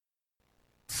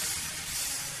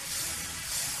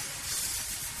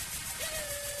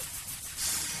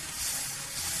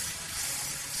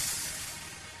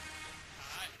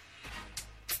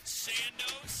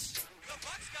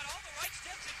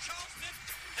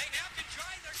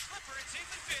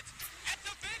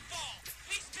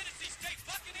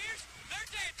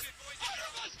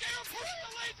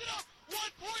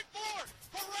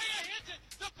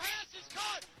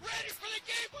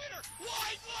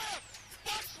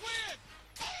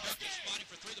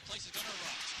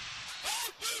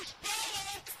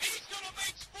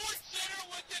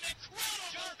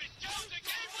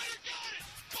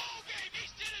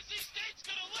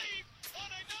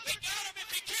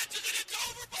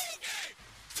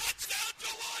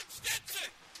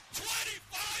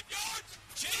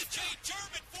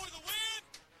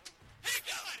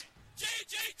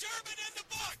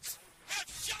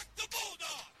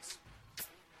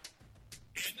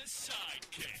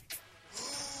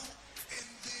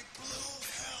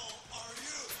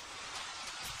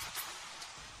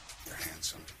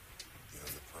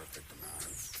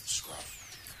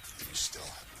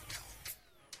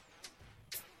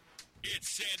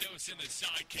and the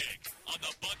Sidekick on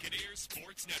the Buccaneers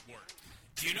Sports Network.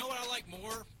 Do you know what I like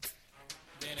more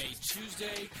than a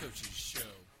Tuesday coaches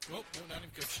show? Oh, no, not even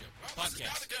coach show. Well, this is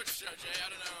not the coaches show, Jay. I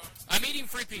don't know. I'm eating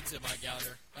free pizza, Mike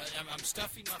Gallagher. I'm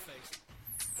stuffing my face.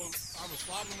 Oh, I'm a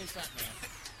slovenly fat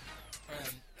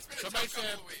man. It's been a tough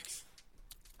couple of weeks.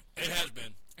 It has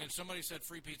been. And somebody said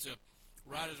free pizza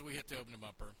right as we hit the opening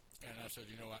bumper. And I said,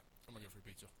 you know what? I'm going to get free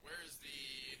pizza. Where is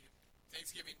the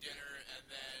Thanksgiving dinner and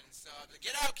then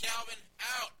get out, Calvin,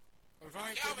 out.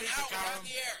 Calvin, out, we're on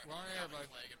the air. We're on the air, buddy.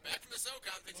 Back from the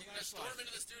SoCon, thinks he's going to storm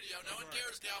into the studio. No one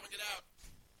cares, Calvin, get out.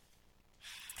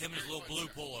 Him and his little blue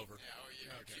pullover.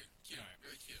 Yeah, Okay. Cute, All right.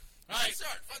 very cute. All right.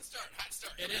 Fun start, hot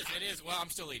start. It is. Well, I'm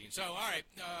still eating. So, all right.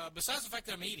 Besides the fact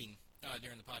that I'm eating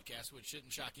during the podcast, which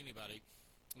shouldn't shock anybody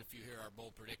if you hear our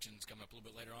bold predictions coming up a little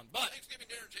bit later on. But Thanksgiving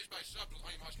dinner tastes by subs with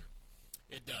honey mustard.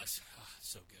 It does. Oh,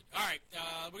 so good. All right.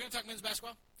 We're going to talk men's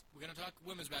basketball. We're going to talk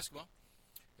women's basketball.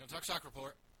 We're going to talk soccer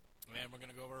report. And we're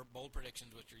going to go over bold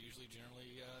predictions, which are usually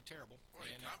generally terrible. Boy,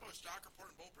 combo stock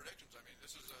report and bold predictions. I mean,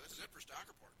 this is it for stock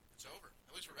report. It's over,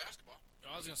 at least for basketball.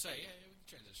 I was going to say, yeah, we can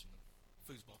transition to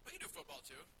foosball. We can do football,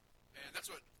 too. And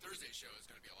that's what Thursday's show is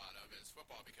going to be a lot of, is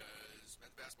football, because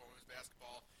men's basketball, women's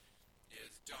basketball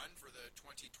is done for the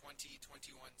 2020-21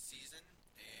 season,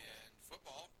 and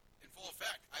football in full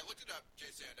effect. I looked it up, Jay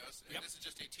Sandos, and This is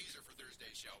just a teaser for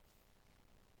Thursday's show.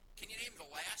 Can you name the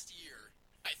last year?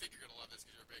 I think you're going to love this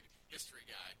because you're a big history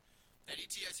guy. That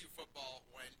ETSU football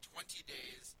went 20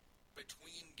 days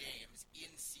between games in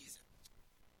season.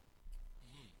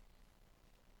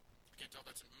 I can't tell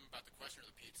if that's about the question or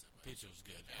the pizza. Pizza was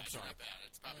good. Yeah, I'm it's sorry. not bad.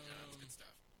 It's Papa John's. Good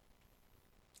stuff.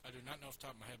 I do not know off the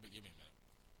top of my head, but give me a minute.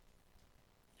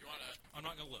 You want to? I'm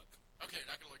not going to look. Okay, you're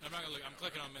not going to look. I'm not going to look. I'm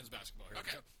clicking on men's basketball here.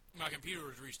 Okay. My computer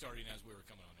was restarting as we were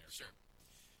coming on here. Sure.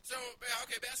 So,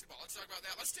 okay, basketball. Let's talk about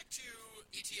that. Let's stick to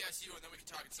ETSU, and then we can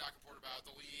talk in soccer report about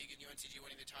the league and UNCG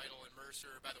winning the title and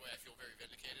Mercer. By the way, I feel very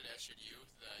vindicated, as should you.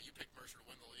 You picked Mercer to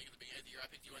win the league at the beginning of the year. I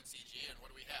picked UNCG, and what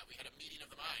do we have? We had a meeting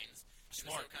of the minds in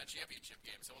the SoCon championship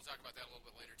game, so we'll talk about that a little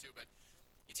bit later, too. But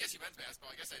ETSU men's basketball,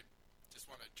 I guess I just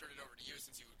want to turn it over to you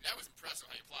since that was impressive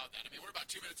how you plowed that. I mean, we're about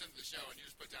 2 minutes into the show, and you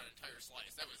just put down an entire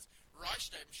slice. That was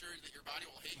rushed. I'm sure that your body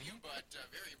will hate you, but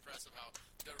very impressive how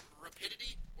the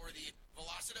rapidity or the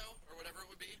velocito or whatever it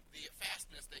would be, the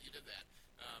fastness that you did that.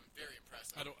 Very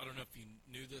impressive. I don't know if you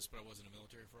knew this, but I was in the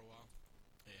military for a while,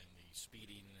 and the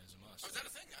speeding is a must. Oh, is that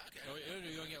a thing? Okay. Oh,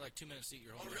 you only get like 2 minutes to eat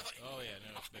your whole Oh, really? Oh, yeah,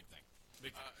 no, it's a big thing.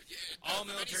 All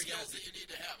military skills guys that you need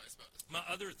to have, I suppose. My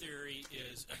other theory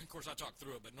is, of course, I talk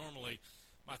through it, but normally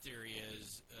my theory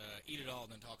is eat it all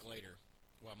and then talk later.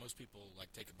 While most people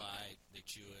take a bite, they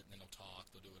chew it, and then they'll talk,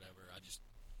 they'll do whatever. I just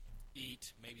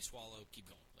eat, maybe swallow, keep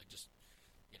going.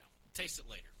 Taste it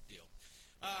later deal.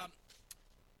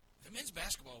 The men's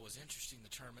basketball was interesting,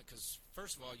 the tournament, because,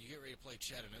 first of all, you get ready to play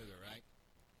Chattanooga, right?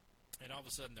 And all of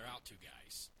a sudden, they're out 2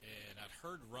 guys. And I'd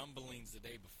heard rumblings the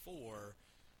day before,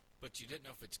 but you didn't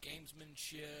know if it's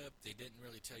gamesmanship. They didn't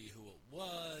really tell you who it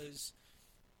was.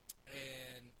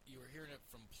 And you were hearing it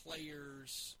from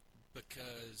players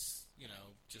because,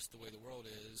 just the way the world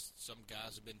is, some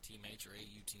guys have been teammates or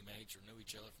AU teammates or knew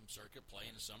each other from circuit, play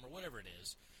in the summer, whatever it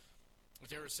is. But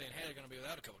they were saying, hey, they're going to be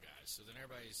without a couple guys. So then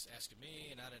everybody's asking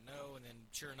me, and I didn't know. And then,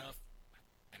 sure enough,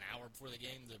 an hour before the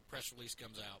game, the press release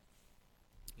comes out.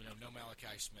 No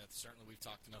Malachi Smith. Certainly we've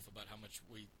talked enough about how much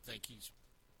we think he's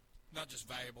not just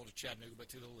valuable to Chattanooga, but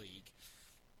to the league.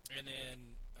 And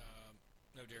then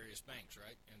no Darius Banks,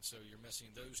 right? And so you're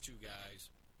missing those 2 guys.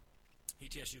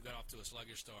 ETSU got off to a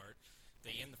sluggish start.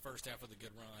 They end the first half with a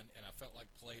good run, and I felt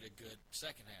like played a good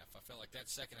second half. I felt like that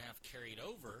second half carried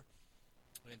over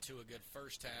into a good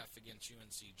first half against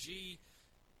UNCG,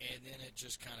 and then it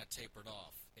just kind of tapered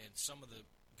off. And some of the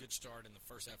good start in the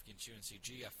first half against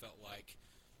UNCG, I felt like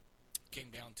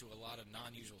came down to a lot of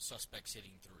non-usual suspects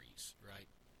hitting threes, right?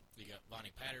 You got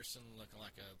Vonnie Patterson looking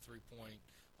like a three-point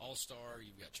all-star.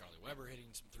 You've got Charlie Weber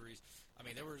hitting some threes. I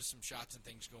mean, there were some shots and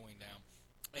things going down.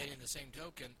 And in the same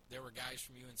token, there were guys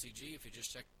from UNCG, if you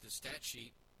just check the stat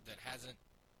sheet, that hasn't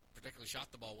particularly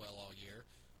shot the ball well all year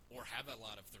or have a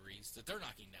lot of threes, that they're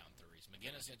knocking down threes.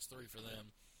 McGinnis hits 3 for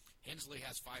them. Hensley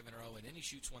has 5 in a row, and then he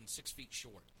shoots one 6 feet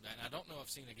short. And I don't know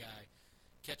if I've seen a guy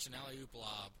catch an alley-oop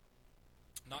lob,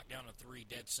 knock down a 3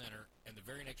 dead center, and the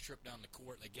very next trip down the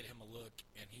court, they get him a look,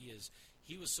 and he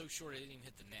was so short it didn't even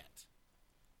hit the net.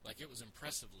 Like, it was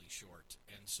impressively short.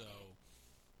 And so,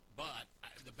 but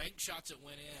the bank shots that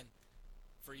went in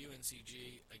for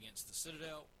UNCG against the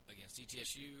Citadel, against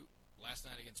ETSU, last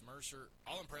night against Mercer,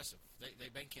 all impressive. They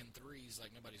bank in threes like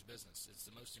nobody's business. It's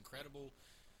the most incredible.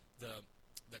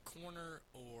 The corner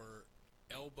or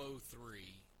elbow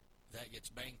 3 that gets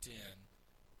banked in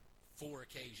 4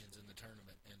 occasions in the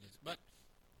tournament. But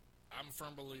I'm a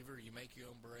firm believer you make your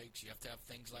own breaks. You have to have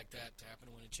things like that to happen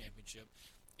to win a championship,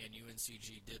 and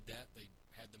UNCG did that. They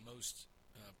had the most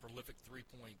prolific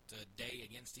three-point day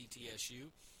against ETSU.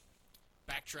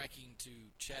 Backtracking to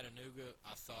Chattanooga,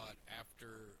 I thought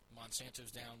after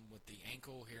Monsanto's down with the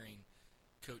ankle, hearing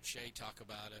Coach Shea talk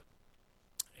about it,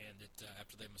 and that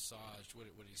after they massaged, what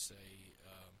did he say?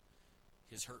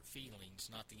 His hurt feelings,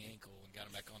 not the ankle, and got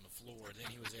him back on the floor. Then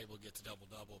he was able to get to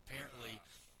double-double. Apparently,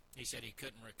 he said he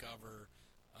couldn't recover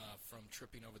from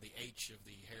tripping over the H of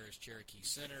the Harris Cherokee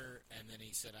Center, and then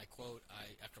he said, I quote,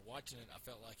 after watching it, I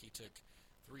felt like he took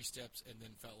 3 steps and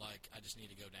then felt like I just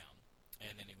need to go down.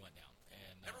 And then he went down.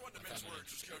 And never one to mince words,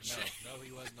 was Coach Shea. Shea. No,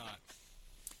 he was not.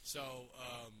 So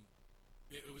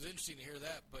it was interesting to hear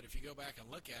that, but if you go back and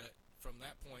look at it, from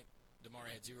that point, DeMar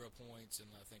had 0 points and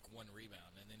I think 1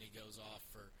 rebound, and then he goes off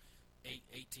for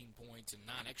 18 points and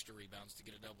 9 extra rebounds to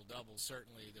get a double-double.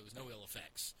 Certainly there was no ill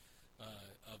effects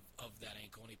of that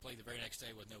ankle, and he played the very next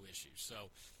day with no issues. So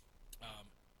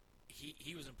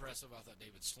he was impressive. I thought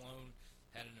David Sloan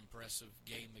had an impressive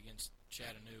game against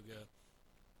Chattanooga.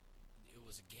 It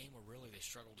was a game where really they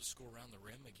struggled to score around the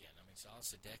rim again. I mean, Salah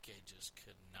Sadeke just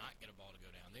could not get a ball to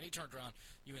go down. Then he turned around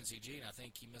UNCG, and I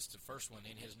think he missed the first one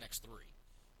in his next 3.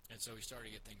 And so he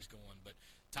started to get things going. But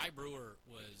Ty Brewer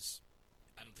was,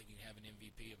 I don't think you can have an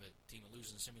MVP of a team that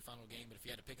loses a semifinal game, but if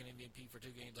you had to pick an MVP for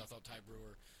 2 games, I thought Ty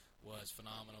Brewer was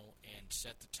phenomenal and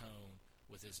set the tone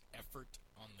with his effort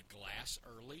on the glass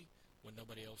early when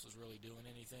nobody else was really doing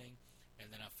anything. And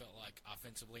then I felt like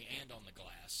offensively and on the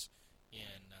glass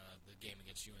in the game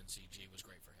against UNCG was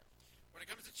great for him. When it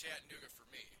comes to Chattanooga, for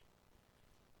me,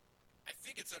 I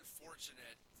think it's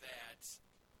unfortunate that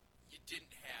you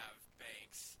didn't have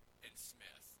Banks and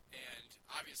Smith, and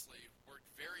obviously worked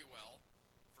very well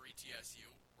for ETSU,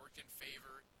 worked in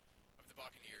favor of the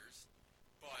Buccaneers,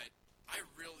 but I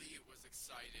really was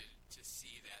excited to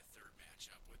see that third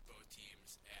matchup with both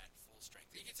teams at full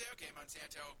strength. You can say, okay,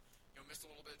 Monsanto, missed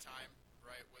a little bit of time,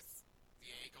 right, with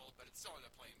the ankle, but it's still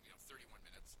ended up playing, 31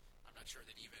 minutes. I'm not sure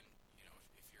that even,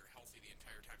 if you're healthy the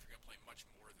entire time, you're going to play much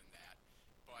more than that.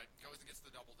 But goes and gets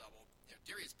the double-double.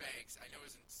 Darius Banks, I know,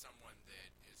 isn't someone that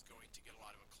is going to get a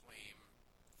lot of acclaim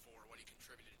for what he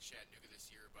contributed to Chattanooga this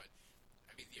year, but,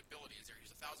 I mean, the ability is there.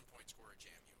 He's a 1,000-point scorer at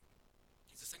JMU.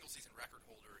 He's a single-season record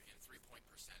holder in three-point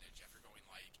percentage after going,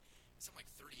 something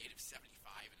like 38 of 75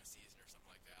 in a season or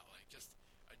something like that. Just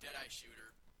a dead-eye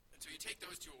shooter. And so you take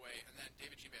those 2 away, and then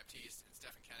David Jean-Baptiste and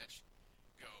Stephen Kenich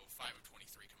go 5 of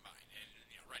 23 combined, and,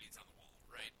 writing's on the wall,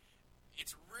 right?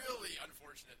 It's really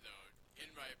unfortunate, though, in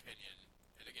my opinion,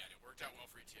 and again, it worked out well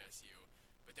for ETSU,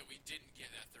 but that we didn't get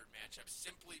that third matchup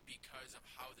simply because of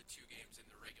how the 2 games in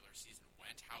the regular season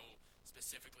went, how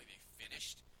specifically they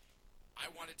finished.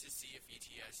 I wanted to see if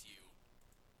ETSU,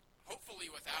 hopefully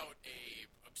without a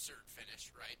absurd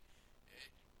finish, right,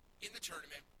 in the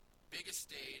tournament, biggest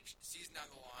stage, season on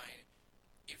the line,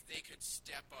 if they could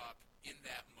step up in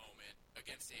that moment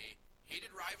against a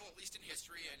hated rival, at least in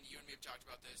history, and you and me have talked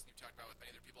about this, and you've talked about it with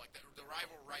many other people like that. The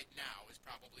rival right now is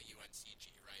probably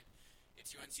UNCG, right?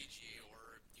 It's UNCG,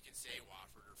 or you can say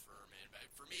Wofford or Furman. But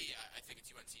for me, I think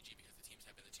it's UNCG because the teams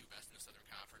have been the 2 best in the Southern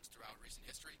Conference throughout recent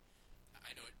history.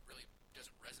 I know it really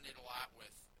doesn't resonate a lot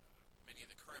with many of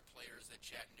the current players that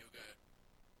Chattanooga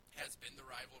has been the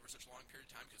rival over such a long period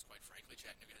of time because, quite frankly,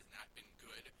 Chattanooga has not been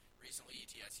good. Recently,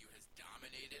 ETSU has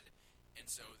dominated, and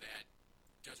so that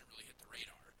doesn't really hit the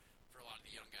radar for a lot of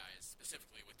the young guys,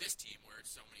 specifically with this team where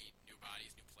it's so many new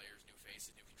bodies, new players, new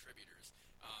faces, new contributors.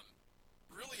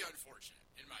 Really unfortunate,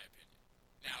 in my opinion.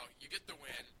 Now, you get the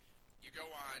win, you go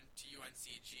on to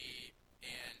UNCG,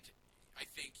 and I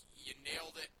think you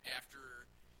nailed it after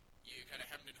you kind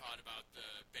of hemmed and hawed about the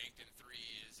banked in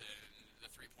threes and the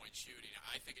three-point shooting.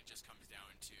 I think it just comes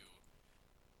down to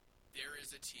there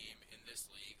is a team in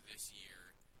this league this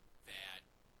year that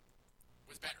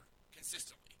was better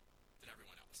consistently than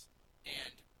everyone else.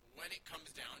 And when it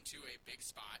comes down to a big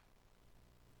spot,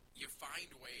 you find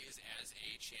ways as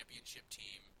a championship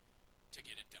team to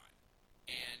get it done.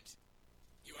 And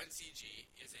UNCG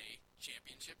is a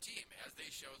championship team, as they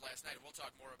showed last night. And we'll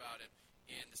talk more about it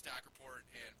in the stock report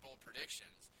and bold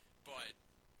predictions. But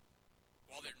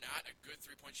while they're not a good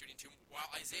three-point shooting team, while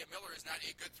Isaiah Miller is not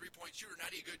a good three-point shooter,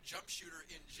 not a good jump shooter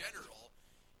in general,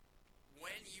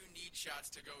 when you need shots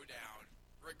to go down,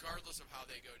 regardless of how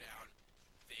they go down,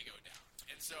 they go down.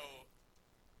 And so,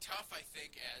 tough, I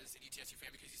think, as an ETSU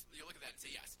fan, because you look at that and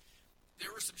say, yes, there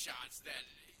were some shots that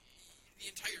the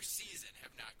entire season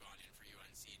have not gone in for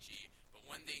UNCG, but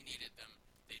when they needed them,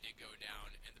 they did go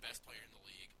down, and the best player in the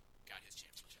league got his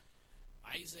championship.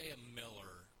 Isaiah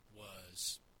Miller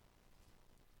was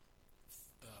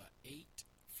 8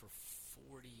 for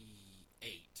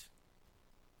 48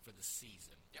 for the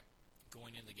season. Yep.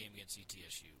 Going into the game against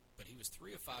ETSU. But he was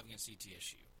 3 of 5 against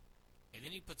ETSU. And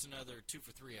then he puts another 2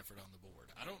 for 3 effort on the board.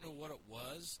 I don't know what it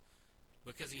was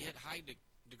because he hit high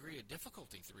degree of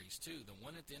difficulty threes, too. The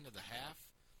one at the end of the half,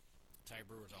 Ty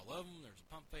Brewer's all over him. There's a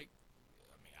pump fake.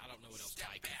 I mean, I don't know what else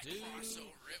Ty could do.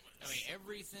 Crossover, it was. I mean,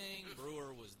 everything.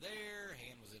 Brewer was there.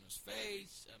 Hand was in his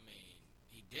face. I mean,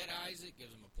 he did Isaac,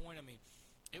 gives him a point. I mean,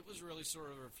 it was really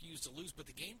sort of a refuse to lose. But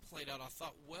the game played out, I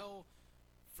thought, well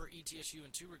for ETSU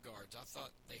in two regards. I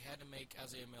thought they had to make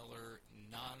Isaiah Miller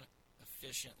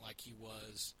non-efficient like he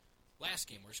was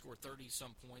last game, where he scored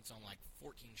 30-some points on like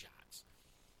 14 shots.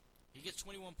 He gets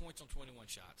 21 points on 21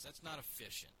 shots. That's not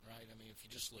efficient, right? I mean, if you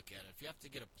just look at it. If you have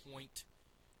to get a point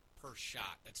per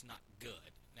shot, that's not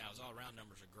good. Now, his all-around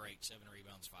numbers are great. 7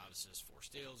 rebounds, 5 assists, 4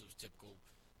 steals. It was typical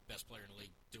best player in the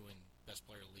league doing best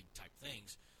player in the league type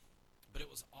things. But it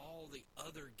was all the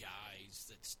other guys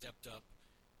that stepped up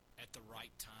at the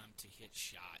right time to hit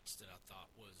shots that I thought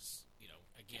was,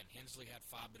 again, Hensley had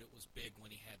 5, but it was big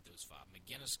when he had those 5.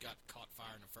 McGinnis got caught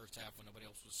fire in the first half when nobody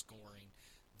else was scoring.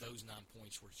 Those 9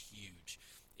 points were huge.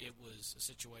 It was a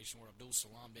situation where Abdul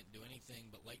Salam didn't do anything,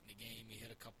 but late in the game he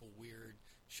hit a couple weird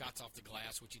shots off the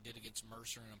glass, which he did against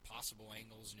Mercer in impossible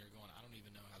angles, and you're going, I don't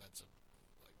even know how that's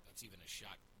even a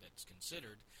shot that's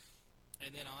considered.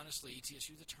 And then, honestly,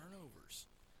 ETSU, the turnovers.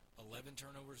 11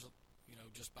 turnovers,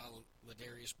 just by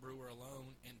Ladarius Brewer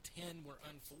alone, and 10 were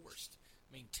unforced.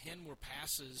 I mean, 10 were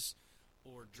passes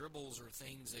or dribbles or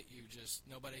things that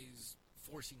nobody's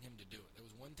forcing him to do it. There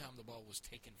was one time the ball was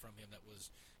taken from him that was,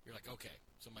 you're like, okay,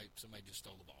 somebody just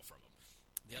stole the ball from him.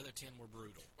 The other 10 were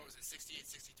brutal. What was it,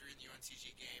 68-63 in the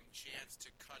UNCG game? Chance to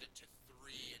cut it to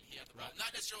 3, and he had the ball.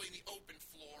 Not necessarily in the open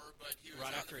floor, but he was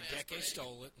right on after the Adeke fast break.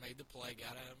 stole it, made the play,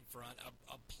 got out in front.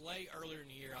 A play earlier in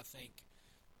the year, I think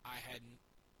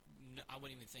I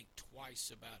wouldn't even think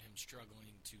twice about him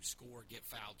struggling to score, get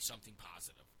fouled, something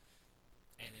positive.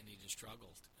 And then he just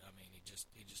struggled. I mean, he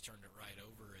just turned it right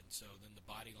over. And so then the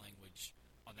body language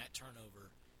on that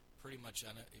turnover, pretty much,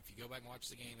 if you go back and watch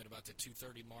the game at about the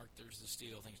 2:30 mark, there's the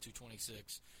steal. I think it's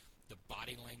 2:26. The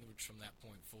body language from that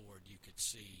point forward, you could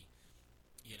see,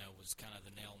 was kind of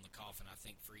the nail in the coffin, I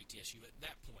think, for ETSU at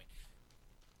that point.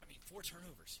 I mean, 4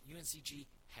 turnovers. UNCG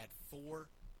had 4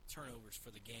 turnovers for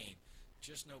the game.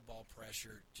 Just no ball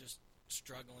pressure, just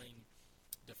struggling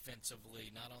defensively,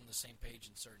 not on the same page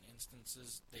in certain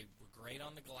instances. They were great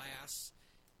on the glass,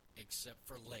 except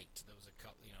for late. There was a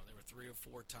couple, there were 3 or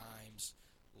 4 times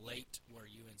late where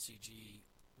UNCG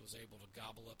was able to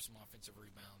gobble up some offensive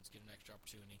rebounds, get an extra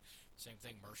opportunity. Same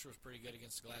thing, Mercer was pretty good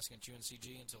against the glass against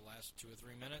UNCG until the last 2 or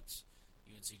 3 minutes.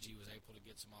 UNCG was able to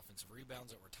get some offensive rebounds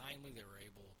that were timely. They were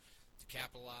able to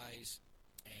capitalize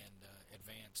and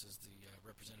advance as the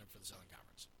representative for the Southern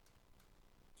Conference.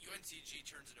 UNCG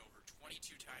turns it over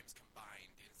 22 times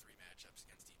combined in 3 matchups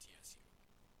against ETSU.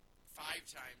 5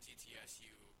 times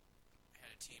ETSU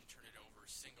had a team turn it over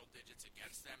single digits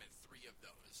against them, and 3 of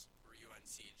those were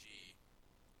UNCG.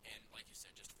 And like you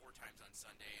said, just 4 times on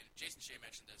Sunday. And Jason Shea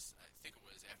mentioned this, I think it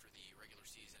was after the regular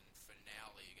season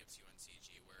finale against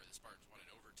UNCG where the Spartans won in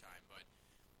overtime. But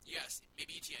yes,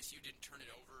 maybe ETSU didn't turn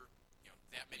it over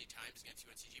that many times against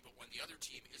UNCG, but when the other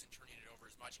team isn't turning it over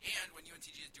as much, and when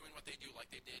UNCG is doing what they do like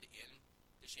they did in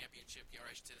the championship, or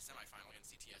I should say the semifinal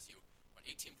against ETSU,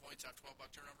 18 points off 12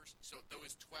 buck turnovers. So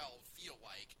those 12 feel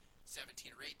like 17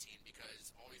 or 18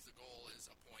 because always the goal is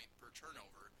a point per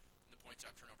turnover in the points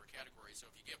off turnover category.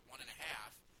 So if you get 1.5,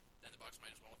 then the Bucks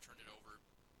might as well have turned it over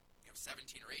 17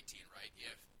 or 18, right?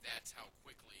 If that's how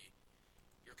quickly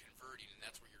you're converting, and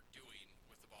that's what you're doing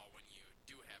with the ball when you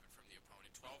do have it from the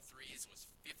opponent. 12 threes was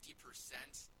 50%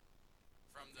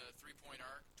 from the three-point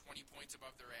arc, 20 points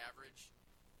above their average,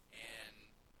 and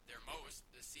their most,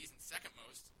 the season's second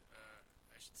most,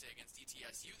 I should say, against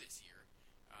ETSU this year,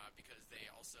 because they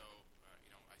also,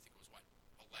 I think it was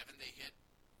 11 they hit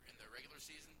in the regular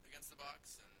season against the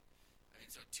Bucks, and I mean,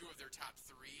 so 2 of their top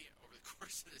 3 over the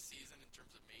course of the season in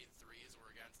terms of made threes were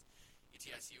against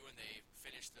ETSU, and they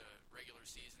finished the regular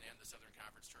season and the Southern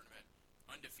Conference tournament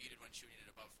undefeated when shooting at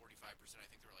above 45%. I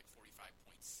think they were like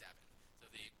 45.7. So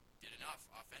they did enough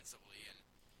offensively, and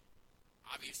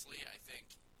obviously I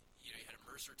think you had a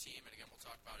Mercer team, and again we'll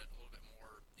talk about it a little bit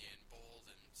more in Bold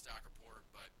and Stock Report,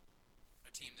 but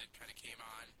a team that kind of came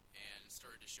on and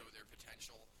started to show their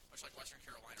potential, much like Western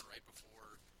Carolina right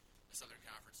before the Southern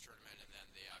Conference tournament, and then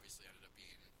they obviously ended up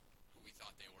being who we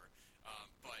thought they were.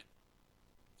 But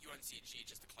UNCG,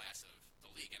 just the class of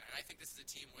the league. And I think this is a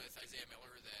team with Isaiah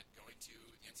Miller that going to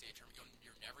the NCAA tournament,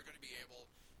 you're never going to be able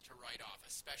to write off,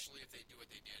 especially if they do what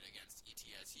they did against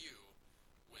ETSU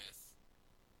with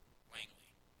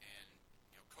Langley. And,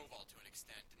 Koval to an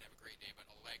extent didn't have a great day, but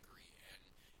Allegri and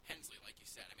Hensley, like you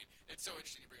said. I mean, it's so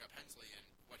interesting to bring up Hensley and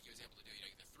what he was able to do.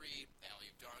 The three, the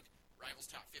alley-oop dunk,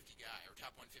 rivals top 50 guy, or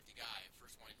top 150 guy,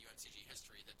 first one in UNCG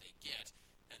history that they get.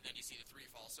 And then you see the three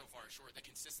fall so far short. The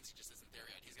consistency just isn't there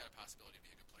yet. He's got a possibility to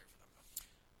be a good player for them, though.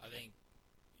 I think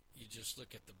you just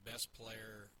look at the best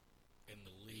player in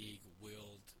the league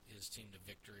willed his team to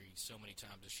victory so many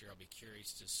times this year. I'll be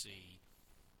curious to see,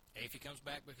 A, if he comes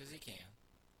back because he can,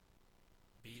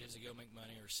 B, does he go make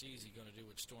money, or C, is he going to do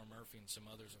what Storm Murphy and some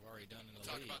others have already done in the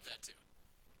league? We'll talk about that, too.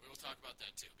 We will talk about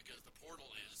that, too, because the portal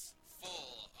is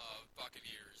full of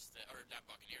Buccaneers, or not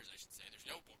Buccaneers, I should say. There's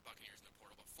no Buccaneers in the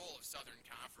portal, but full of Southern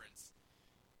Conference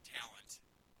talent,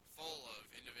 full of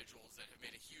individuals that have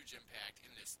made a huge impact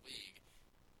in this league.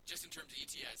 Just in terms of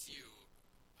ETSU,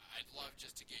 I'd love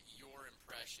just to get your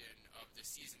impression of the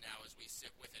season now as we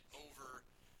sit with it over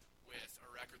with a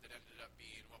record that ended up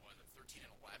being, 13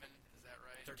 and 11? Is that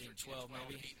right? 13-12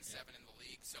 maybe. 8 and 7 in the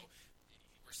league. So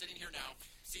we're sitting here now,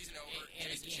 season over,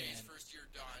 and Jason again, Shay's first year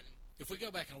done. If we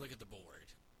go back and look at the board,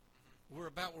 we're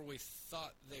about where we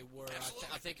thought they were.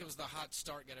 I think it was the hot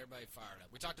start got everybody fired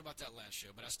up. We talked about that last show,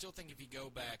 but I still think if you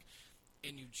go back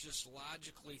and you just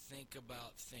logically think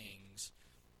about things,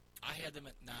 I had them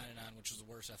at 9-9, which was the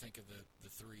worst, I think, of the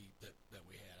three that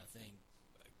we had. I think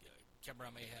Kevin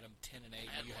Brown may had them 10-8. I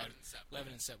had you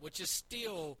 11 had 11-7, which is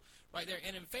still right there.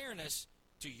 And in fairness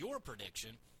to your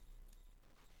prediction,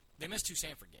 they missed 2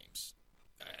 Sanford games.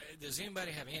 Does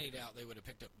anybody have any doubt they would have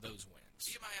picked up those wins?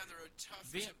 VMI on the road, tough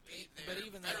to beat there. But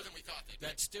even better than we thought they'd be.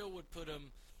 That still would put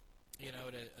them, at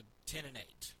a 10-8.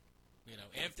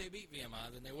 And if they beat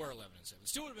VMI, then they were 11-7.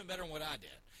 Still would have been better than what I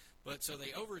did. But so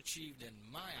they overachieved in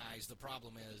my eyes. The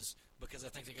problem is because I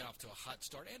think they got off to a hot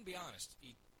start. And be honest,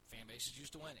 fan base is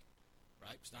used to winning,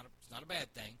 right? It's not a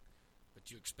bad thing, but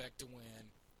you expect to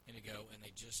win and to go, and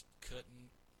they just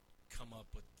couldn't come up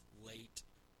with late,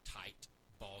 tight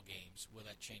ball games. Will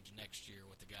that change next year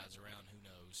with the guys around? Who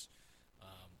knows?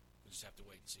 We'll just have to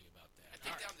wait and see about that. I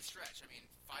think down the stretch,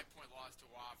 5-point loss to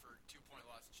Wofford, 2-point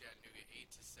loss to Chattanooga, 8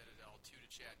 to Citadel, 2 to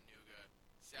Chattanooga,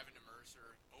 7 to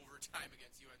Mercer, overtime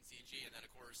against UNCG, and then,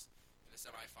 of course, in the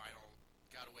semifinal,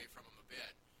 got away from them a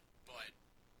bit. But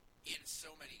in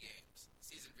so many games, the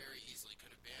season very easily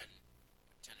could have been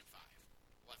 10-5,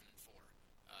 11-4.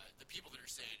 The people that are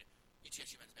saying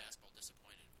ETSU men's basketball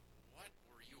disappointed, what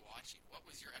were you watching? What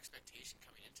was your expectation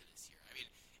coming into this year?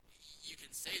 You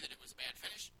can say that it was a bad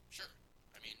finish, sure.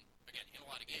 Again, in a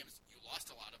lot of games, you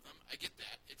lost a lot of them. I get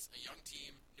that. It's a young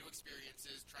team, new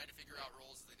experiences, trying to figure out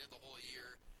roles as they did the whole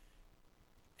year.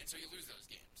 And so you lose those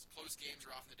games. Close games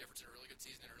are often the difference in a really good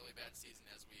season and a really bad season,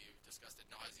 as we've discussed ad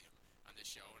nauseum on this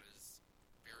show, and is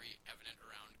very evident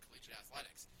around collegiate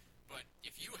athletics. But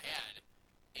if you had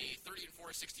a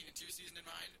 30-4, 16-2 season in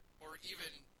mind, or even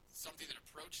something that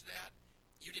approached that,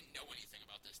 you didn't know anything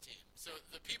about this team. So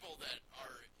the people that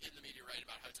are in the media write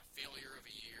about how it's a failure of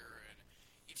a year and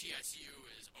ETSU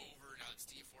is over now that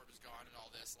Steve Forbes is gone and all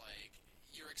this,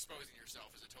 you're exposing yourself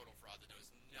as a total fraud that knows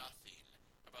nothing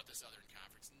about the Southern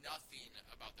Conference, nothing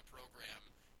about the program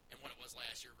and what it was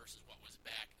last year versus what was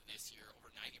back this year. Over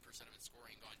 90% of its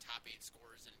scoring gone, top 8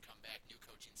 scorers didn't come back, new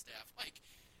coaching staff,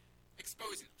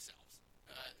 exposing themselves,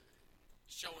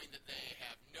 showing that they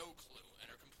have no clue and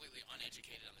are completely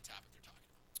uneducated on the topic they're talking about.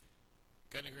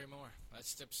 Couldn't agree more. Let's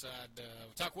step aside.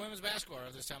 We'll talk women's basketball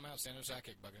this time out. Stand up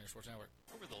sidekick, Buccaneers Sports Network.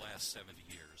 Over the last 70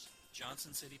 years,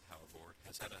 Johnson City Power Board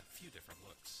has had a few different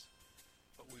looks,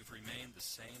 but we've remained the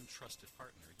same trusted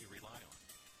partner you rely on.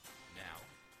 Now,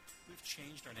 we've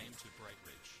changed our name to Bright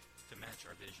Ridge to match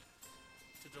our vision,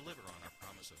 to deliver on our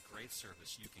promise of great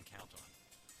service you can count on,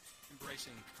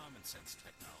 embracing common sense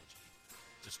technology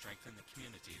to strengthen the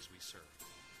communities we serve.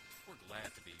 We're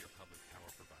glad to be your public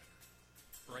power provider.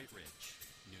 Bright Ridge,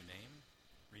 new name,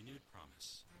 renewed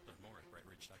promise. Learn more at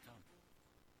brightridge.com.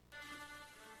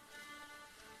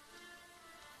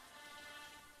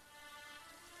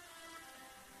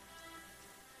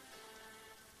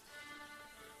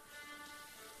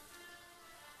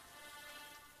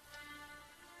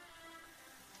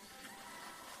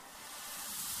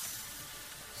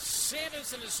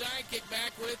 Sandus and the sidekick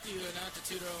back with you, and not to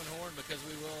toot our own horn because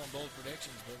we will on bold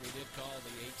predictions, but we did call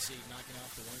the 8 seed knocking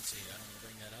off the 1 seed. I don't want to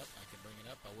bring that up. I can bring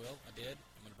it up. I will. I did.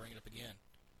 I'm going to bring it up again.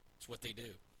 It's what they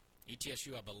do.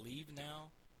 ETSU, I believe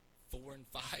now,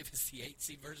 4-5 is the 8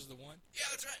 seed versus the 1. Yeah,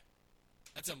 that's right.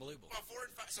 That's unbelievable. Well, 4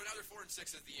 and 5. So now they're 4 and 6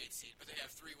 as the 8th seed, but they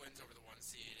have 3 wins over the 1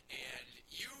 seed. And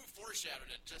you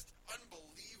foreshadowed it just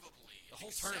unbelievably. The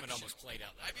whole tournament almost played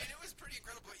out that way. I mean, it was pretty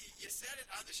incredible. You said it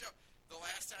on the show. The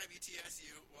last time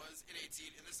ETSU was an 8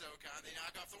 seed in the SoCon, they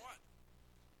knocked off the 1.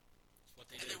 That's what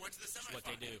they And do. they went to the That's semifinal. what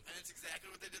they do. And it's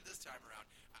exactly what they did this time around.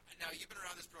 Now, you've been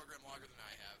around this program longer than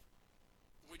I have.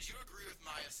 Would you agree with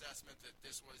my assessment that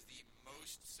this was the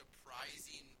most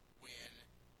surprising win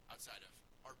outside of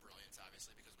our brilliance,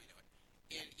 obviously, because we knew it,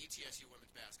 in ETSU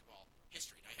women's basketball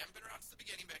history? Now, you haven't been around since the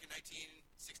beginning, back in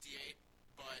 1968,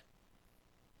 but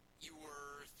you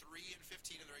were 3 and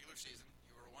 15 in the regular season.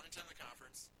 You were 1 and 10 in the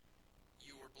conference.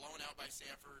 You were blown out by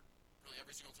Sanford really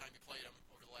every single time you played them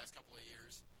over the last couple of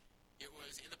years. It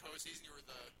was in the postseason. You were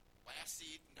the last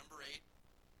seed, number 8.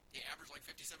 You averaged like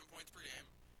 57 points per game.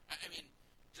 I mean,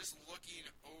 just looking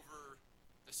over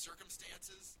the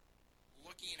circumstances,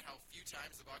 looking how few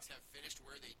times the Bucks have finished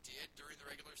where they did during the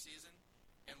regular season,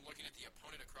 and looking at the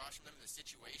opponent across from them in the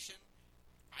situation,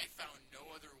 I found no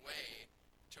other way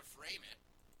to frame it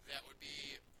that would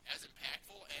be as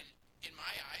impactful and, in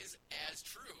my eyes, as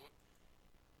true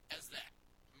as that.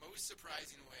 Most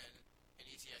surprising win in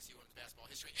ETSU women's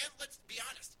basketball history. And let's be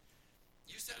honest.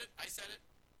 You said it, I said it.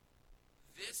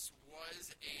 This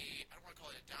was I don't want to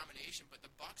call it a domination, but the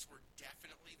Bucks were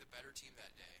definitely the better team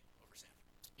that day over Sanford.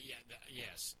 Yeah,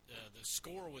 yes. The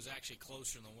score was actually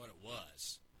closer than what it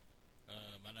was.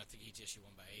 And I think ETSU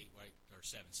won by 8, right, or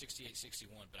 7,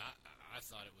 68-61. But I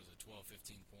thought it was a 12,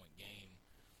 15-point game.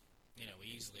 You know,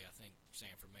 easily. I think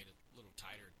Sanford made it a little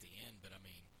tighter at the end. But, I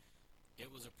mean,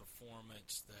 it was a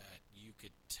performance that you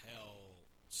could tell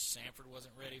Sanford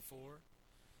wasn't ready for.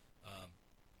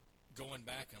 Going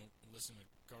back and listening to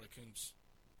Carla Coon's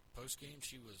postgame,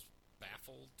 she was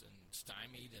baffled and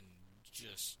stymied and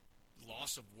just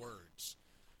loss of words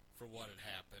for what had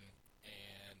happened.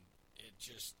 And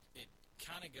it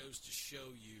kind of goes to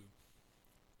show you,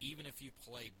 even if you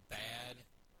play bad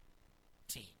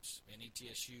teams, and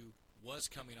ETSU was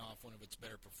coming off one of its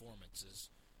better performances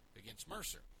against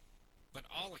Mercer, but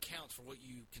all accounts for what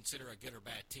you consider a good or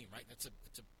bad team, right? It's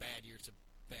a bad year, it's a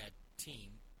bad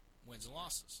team, wins and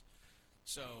losses.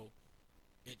 So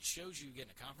it shows you get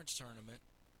in a conference tournament,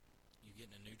 you get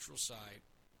in a neutral site,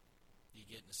 you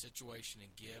get in a situation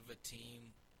and give a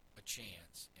team a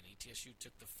chance. And ETSU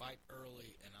took the fight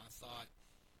early, and I thought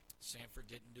Sanford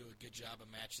didn't do a good job of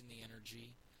matching the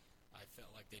energy. I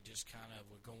felt like they just kind of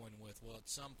were going with, well, at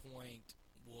some point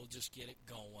we'll just get it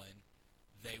going.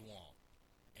 They won't.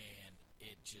 And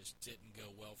it just didn't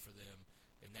go well for them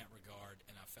in that regard,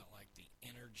 and I felt like the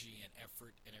energy and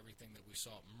effort and everything that we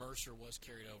saw, Mercer was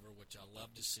carried over, which I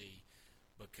love to see,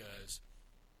 because,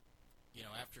 you know,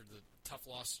 after the tough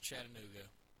loss to Chattanooga,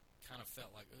 kind of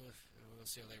felt like, we'll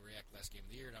see how they react last game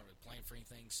of the year, not really playing for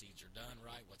anything, seeds are done,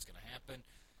 right, what's going to happen?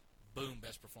 Boom,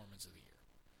 best performance of the year.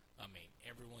 I mean,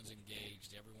 everyone's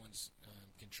engaged, everyone's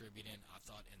contributing. I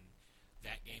thought in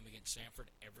that game against Sanford,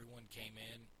 everyone came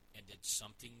in and did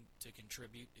something to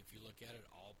contribute. If you look at it,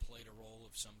 all played a role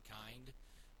of some kind,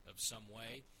 of some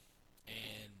way,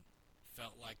 and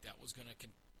felt like that was going to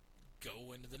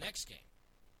go into the next game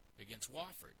against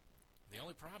Wofford. The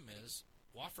only problem is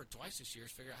Wofford twice this year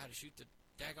has figured out how to shoot the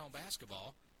daggone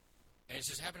basketball, and it's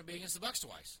just happened to be against the Bucks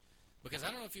twice. Because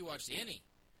I don't know if you watched any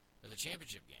of the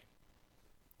championship game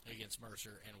against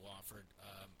Mercer and Wofford.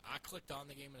 I clicked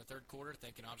on the game in the third quarter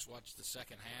thinking I'll just watch the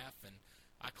second half, and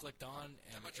I clicked on,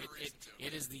 and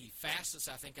it is the fastest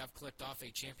I think I've clicked off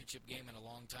a championship game in a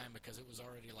long time, because it was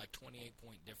already like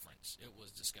 28-point difference. It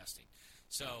was disgusting.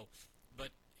 So, but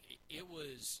it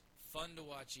was fun to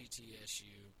watch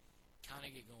ETSU kind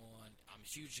of get going. I'm a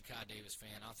huge Jakai Davis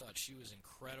fan. I thought she was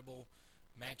incredible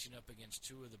matching up against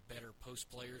two of the better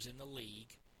post players in the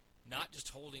league, not just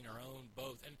holding her own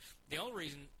both. And the only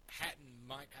reason Hatton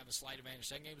might have a slight advantage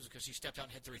second game is because she stepped out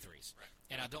and hit 3 threes. Right.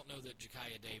 And I don't know that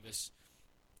Jakai Davis,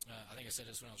 I think I said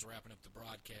this when I was wrapping up the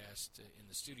broadcast in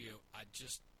the studio, I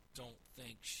just don't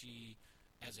think she,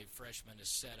 as a freshman, is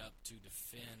set up to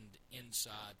defend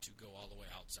inside to go all the way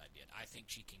outside yet. I think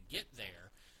she can get there,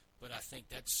 but I think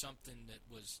that's something that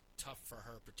was tough for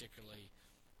her, particularly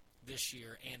this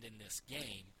year and in this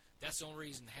game. That's the only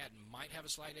reason Hatton might have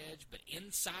a slight edge, but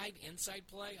inside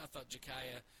play, I thought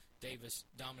Jakai Davis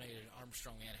dominated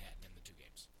Armstrong and Hatton in the two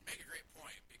games. You make a great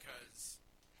point, because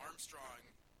Armstrong,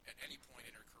 at any point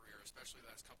in her career, especially the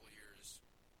last couple of years,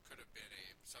 could have been a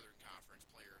Southern Conference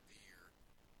Player of the Year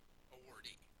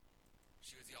awardee.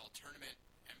 She was the All-Tournament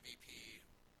MVP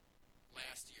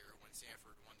last year when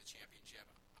Sanford won the championship.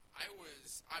 I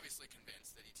was obviously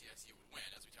convinced that ETSU would win,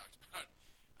 as we talked about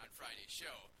on Friday's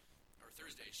show, or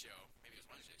Thursday's show, maybe it was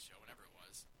Wednesday's show, whenever it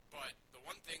was. But the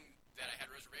one thing that I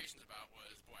had reservations about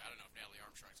was, boy, I don't know if Natalie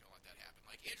Armstrong's going to let that happen.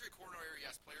 Like, Andrea Cornoyer,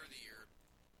 yes, Player of the Year,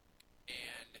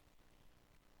 and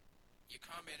you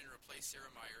come in and replace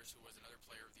Sarah Myers, who was another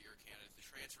Player of the Year candidate. The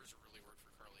transfers have really worked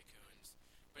for Carly Coons.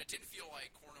 But it didn't feel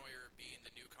like Cornoyer, being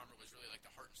the newcomer, was really like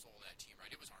the heart and soul of that team,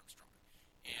 right? It was Armstrong.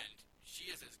 And she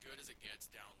is as good as it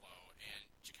gets down low. And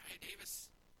Jakaya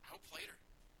Davis outplayed her.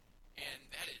 And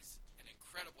that is an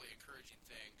incredibly encouraging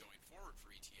thing going forward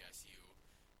for ETSU,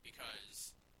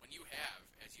 because when you have,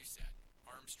 as you said,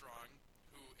 Armstrong,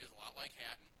 who is a lot like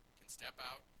Hatton, can step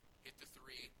out, hit the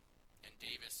three, and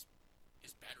Davis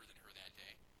is better than her that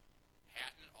day.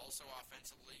 Hatton also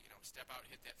offensively, step out,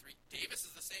 hit that three. Davis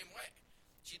is the same way.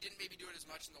 She didn't maybe do it as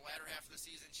much in the latter half of the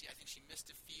season. I think she missed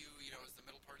a few, as the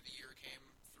middle part of the year came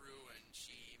through, and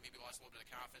she maybe lost a little bit of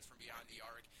confidence from beyond the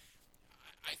arc.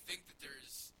 I think that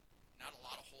there's not a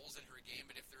lot of holes in her game,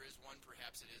 but if there is one,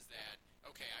 perhaps it is that,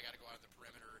 okay, I got to go out on the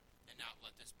perimeter and not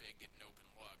let this big get an open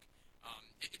look.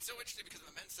 It's so interesting because on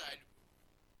the men's side,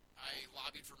 I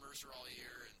lobbied for Mercer all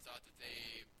year and thought that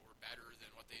they were better than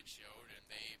what they had showed, and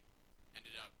they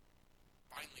ended up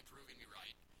finally proving me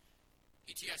right.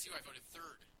 ETSU, I voted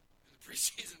third in the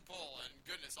preseason poll, and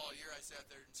goodness, all year I sat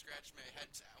there and scratched my head.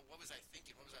 What was I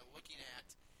thinking? What was I looking at?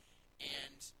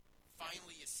 And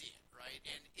finally you see it, right?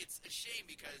 And it's a shame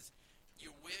because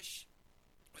you wish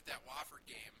with that Wofford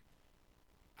game,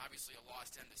 obviously a loss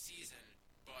to end the season,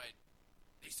 but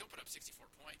they still put up 64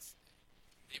 points.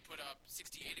 They put up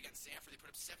 68 against Sanford. They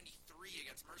put up 73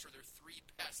 against Mercer. Their three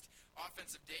best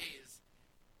offensive days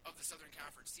of the Southern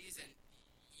Conference season.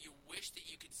 You wish that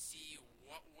you could see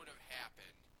what would have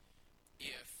happened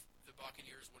if the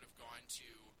Buccaneers would have gone to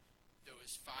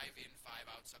those 5-in,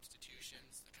 5-out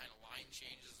substitutions, the kind of line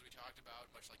changes we talked about,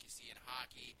 much like you see in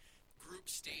hockey,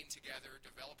 groups staying together,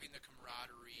 developing the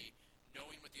camaraderie,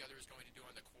 knowing what the other is going to do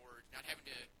on the court, not having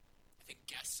to, I think,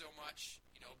 guess so much,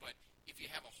 but if you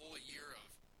have a whole year of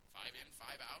 5-in,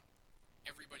 5-out,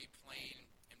 everybody playing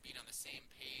and being on the same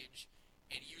page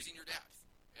and using your depth,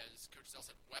 as Coach Zell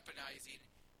said, weaponizing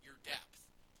your depth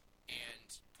and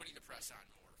putting the press on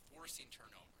more, forcing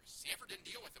turnovers. Sanford didn't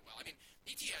deal with it well. I mean,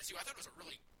 ETSU, I thought it was a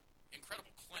really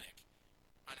incredible clinic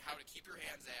on how to keep your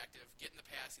hands active, get in the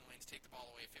passing lanes, take the ball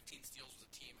away. 15 steals was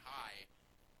a team high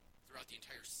throughout the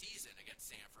entire season against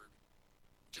Sanford.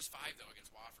 Just 5, though,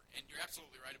 against Wofford. And you're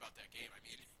absolutely right about that game. I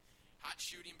mean, hot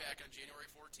shooting back on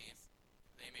January 14th.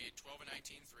 They made 12 of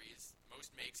 19 threes,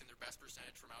 most makes in their best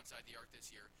percentage from outside the arc this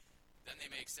year. Then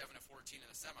they make 7 of 14 in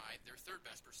the semi, their third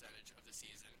best percentage of the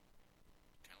season,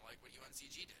 kind of like what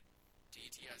UNCG did to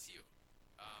ETSU.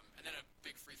 And then a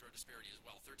big free throw disparity as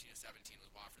well. 13 of 17 was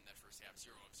Wofford in that first half,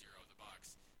 0 of 0 the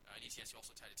Bucks. And ETSU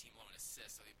also tied a team low in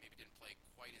assists, so they maybe didn't play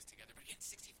quite as together. But again,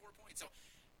 64 points. So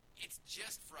it's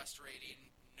just frustrating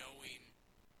knowing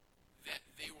that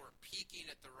they were peaking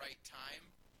at the right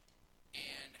time.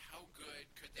 And how good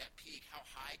could that peak, how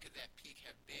high could that peak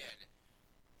have been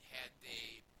had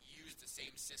they used the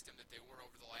same system that they were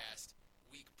over the last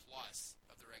week plus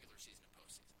of the regular season and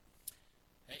postseason?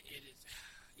 It is,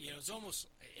 it's almost,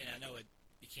 and I know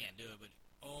you can't do it, but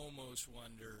almost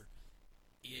wonder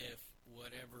if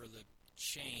whatever the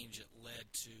change that led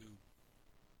to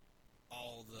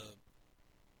all the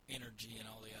energy and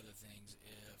all the other things,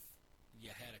 if you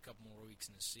had a couple more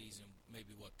weeks in the season,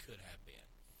 maybe what could have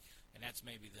been. And that's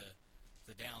maybe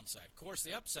the downside. Of course,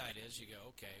 the upside is you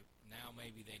go, okay, now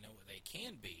maybe they know what they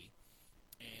can be,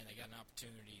 and they got an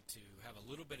opportunity to have a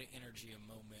little bit of energy and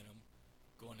momentum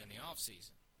going in the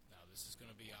offseason. Now, this is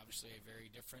going to be obviously a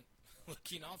very different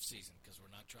looking offseason because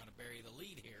we're not trying to bury the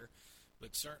lead here,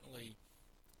 but certainly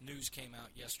news came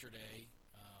out yesterday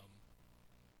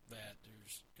that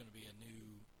there's going to be a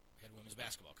new head women's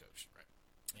basketball coach. Right.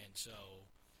 And so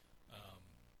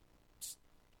it's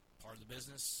part of the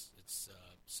business. It's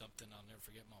something I'll never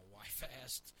forget. My wife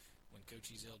asked when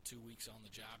Coach Ezell, 2 weeks on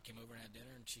the job, came over and had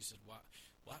dinner, and she said, why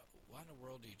in the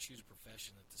world do you choose a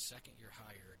profession that the second you're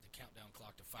hired, the countdown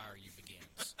clock to fire you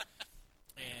begins?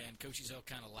 And Coach Ezell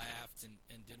kind of laughed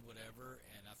and did whatever,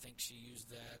 and I think she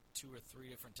used that 2 or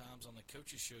 3 different times on the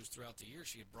coaches' shows throughout the year.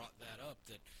 She had brought that up,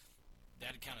 that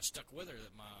had kind of stuck with her,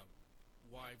 that my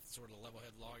wife, sort of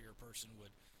level-head lawyer person,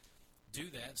 would do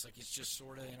that. It's like it's just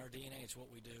sort of in our DNA. It's what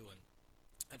we do. And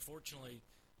unfortunately,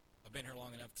 I've been here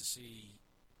long enough to see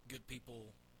good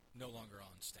people no longer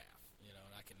on staff.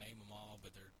 And I can name them all,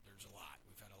 but there's a lot.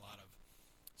 We've had a lot of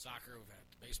soccer. We've had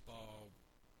baseball,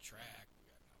 track,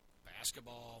 we've got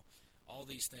basketball, all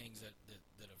these things that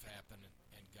have happened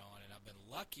and gone. And I've been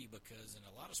lucky because in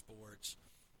a lot of sports,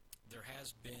 there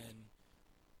has been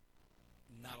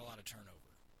not a lot of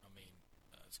turnover. I mean,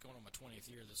 it's going on my 20th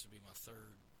year. This would be my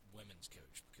third women's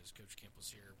coach because Coach Kemp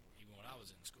was here even when I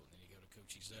was in school. And then you go to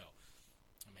Coach Ezell.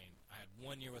 I mean, I had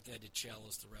 1 year with Ed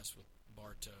DeChellis, the rest with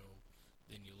Bartow.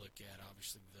 Then you look at,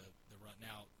 obviously, the run.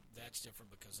 Now, that's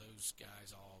different because those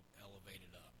guys all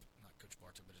elevated up. Not Coach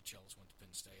Bartow, but DeChellis went to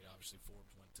Penn State. Obviously,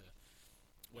 Forbes went to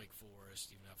Wake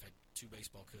Forest. Even I've had 2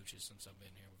 baseball coaches since I've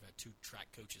been here. We've had 2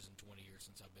 track coaches in 20 years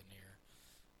since I've been here.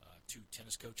 2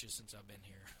 tennis coaches since I've been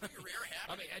here. You're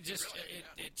happy. I mean,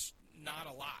 it's not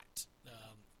a lot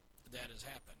that has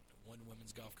happened. 1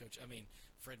 women's golf coach. I mean,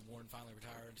 Fred Warren finally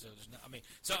retired, so there's no. I mean,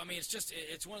 it's just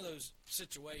it's one of those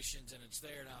situations, and it's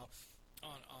there now.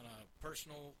 On a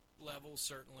personal level,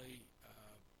 certainly,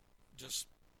 just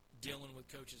dealing with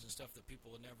coaches and stuff that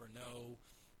people would never know.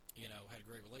 You know, had a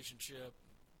great relationship.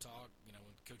 Talk. You know,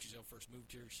 when Coach Ezell first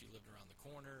moved here, she lived around the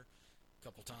corner. A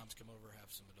couple times, come over,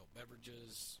 have some adult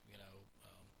beverages. You know,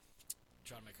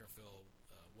 try to make her feel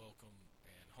welcome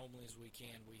and homely as we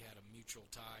can. We had a mutual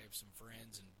tie of some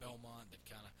friends in Belmont that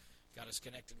kind of got us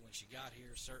connected when she got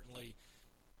here. Certainly,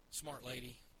 smart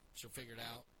lady. She'll figure it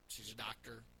out. She's a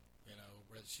doctor. You know,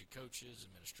 whether she coaches,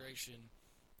 administration,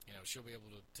 you know, she'll be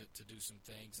able to do some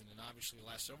things. And then obviously the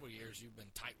last several years you've been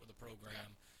tight with the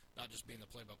program, not just being the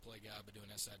play-by-play guy, but doing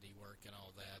SID work and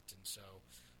all that. And so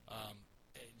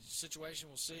situation,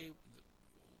 we'll see.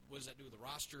 What does that do with the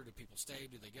roster? Do people stay?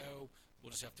 Do they go?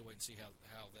 We'll just have to wait and see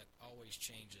how that always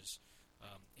changes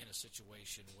in a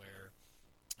situation where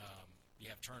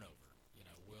you have turnover. You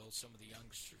know, will some of the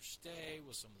youngsters stay?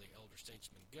 Will some of the elder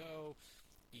statesmen go?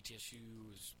 ETSU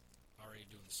is already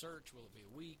doing the search. Will it be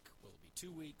a week? Will it be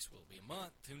 2 weeks? Will it be a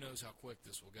month? Who knows how quick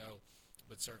this will go?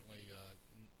 But certainly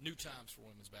new times for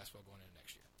women's basketball going into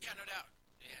next year. Yeah, no doubt.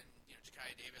 And, you know,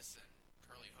 Jakaya Davis and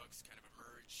Carly Hooks kind of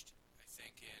emerged, I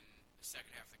think, in the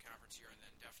second half of the conference year and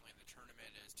then definitely in the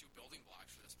tournament as 2 building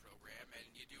blocks for this program. And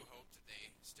you do hope that they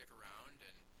stick around.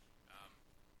 And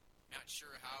not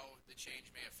sure how the change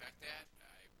may affect that.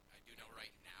 I do know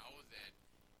right now that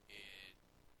it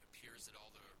appears that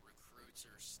all the recruits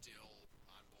are still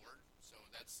on board, so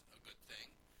that's a good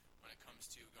thing when it comes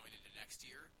to going into next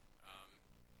year.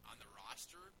 On the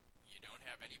roster, you don't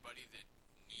have anybody that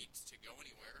needs to go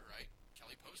anywhere, right?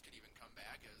 Kelly Post could even come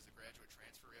back as a graduate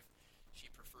transfer if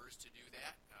she prefers to do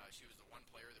that. She was the one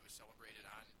player that was celebrated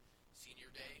on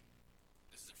senior day.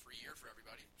 This is a free year for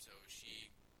everybody, so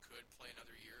she could play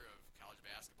another year of college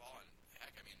basketball. And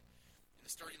heck, I mean, in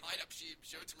the starting lineup, she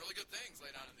showed some really good things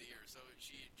late on in the year, so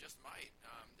she just might.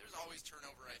 There's always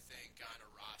turnover, I think, on a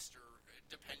roster,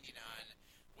 depending on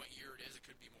what year it is. It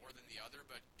could be more than the other,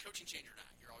 but coaching change or not,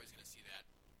 you're always going to see that.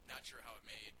 Not sure how it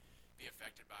may be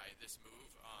affected by this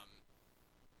move.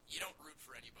 You don't root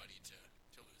for anybody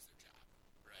to lose their job,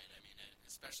 right? I mean,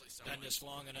 especially someone Done this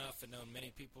long enough and known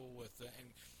many people with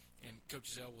and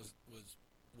Coach Ezell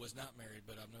was not married,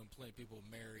 but I've known plenty of people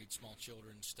married, small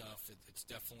children, stuff. It's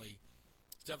definitely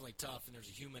tough, and there's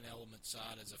a human element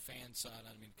side. As a fan side,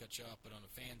 I don't mean to cut you off, but on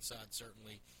a fan side,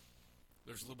 certainly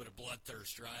there's a little bit of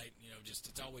bloodthirst, right? You know, just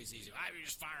it's always easy. We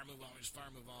just fire, move on. We just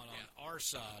fire, move on. Yeah. On our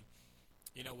side,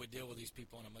 you know, we deal with these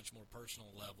people on a much more personal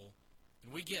level,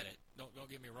 and we get it. Don't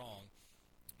get me wrong,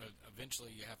 but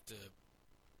eventually you have to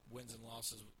wins and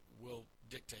losses will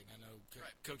dictate. And I know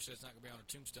Coach said it's not going to be on a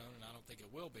tombstone, and I don't think it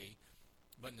will be.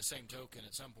 But in the same token,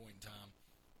 at some point in time,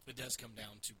 it does come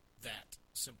down to that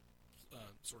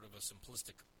sort of a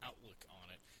simplistic outlook on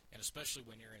it, and especially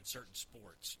when you're in certain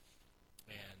sports.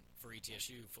 And for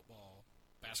ETSU, football,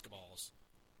 basketballs,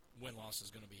 win-loss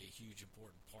is going to be a huge,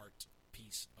 important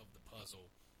piece of the puzzle.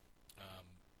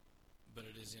 But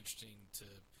it is interesting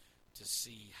to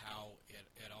see how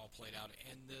it all played out.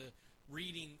 And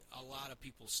reading a lot of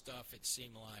people's stuff, it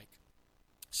seemed like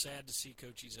sad to see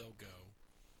Coach Ezell go.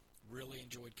 Really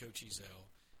enjoyed Coach Ezell.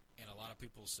 And a lot of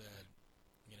people said,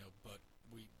 you know, but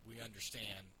we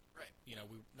understand. Right. You know,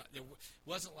 there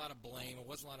wasn't a lot of blame. It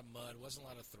wasn't a lot of mud. It wasn't a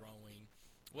lot of throwing.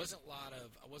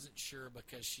 I wasn't sure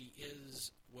because she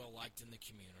is well-liked in the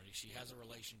community. She has a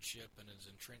relationship and has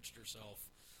entrenched herself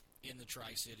in the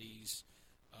Tri-Cities.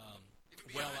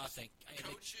 I think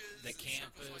coaches, the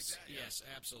campus, like that, yeah. Yes,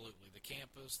 absolutely. The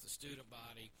campus, the student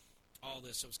body, all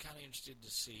this. So I was kind of interested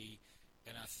to see,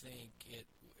 and I think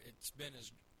it's been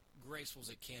as graceful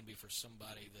as it can be for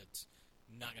somebody that's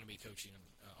not going to be coaching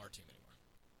our team anymore.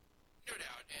 No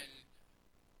doubt, and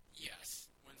yes,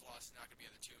 wins-loss is not going to be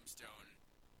on the tombstone.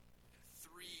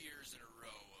 3 years in a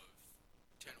row of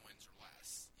 10 wins or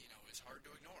less, you know, is hard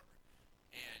to ignore.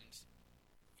 And,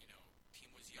 you know, team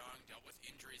was young, dealt with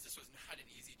injuries. This was not an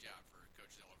easy job for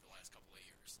Coach Ezell over the last couple of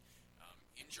years.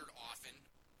 Injured often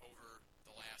over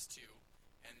the last 2,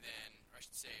 and then, or I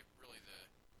should say, really the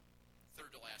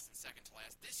third to last and second to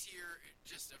last. This year,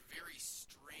 just a very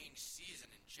strange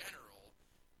general,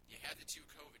 you had the 2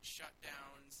 COVID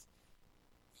shutdowns.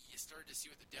 You started to see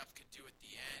what the depth could do at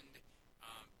the end.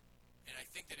 And I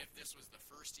think that if this was the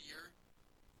first year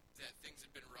that things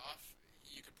had been rough,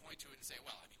 you could point to it and say,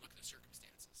 well, I mean, look at the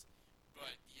circumstances.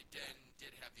 But you then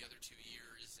did have the other 2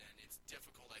 years, and it's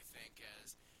difficult, I think,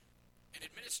 as an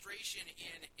administration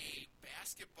in a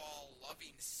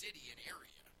basketball-loving city and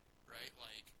area, right?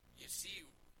 Like, you see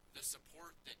the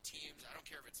support that teams, I don't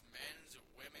care if it's men's or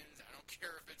women's, I don't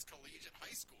care if it's collegiate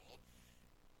high school,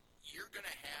 you're going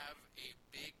to have a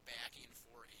big backing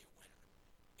for a winner.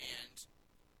 And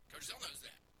Coach Zell knows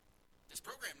that. This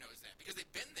program knows that because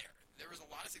they've been there. There was a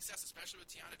lot of success, especially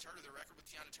with Tiana Tartar. The record with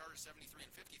Tiana Tartar is 73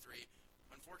 and 53.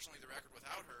 Unfortunately, the record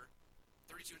without her,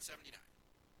 32 and 79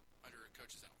 under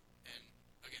Coach Zell. And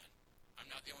again,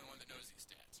 I'm not the only one that knows these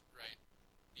stats, right?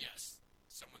 Yes,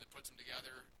 someone that puts them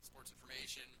together, sports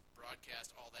information,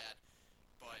 broadcast, all that.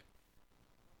 But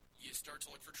you start to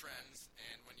look for trends,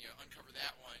 and when you uncover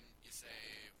that one, you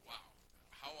say, wow,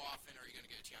 how often are you going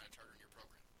to get a Tiana Tartar in your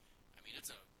program? I mean,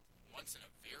 it's a once in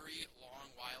a very long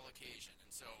while occasion.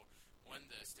 And so when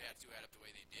the stats do add up the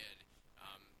way they did,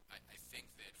 I think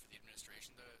that for the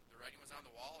administration, the writing was on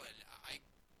the wall, and I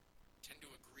tend to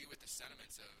agree with the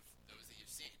sentiments of those that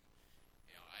you've seen.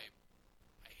 You know, I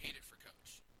hate it for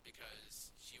Coach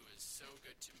because she was so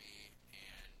good to me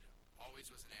and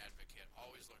always was an advocate,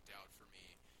 always looked out for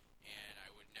me, and I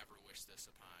would never wish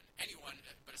this upon anyone,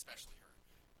 but especially her.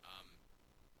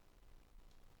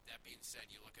 That being said,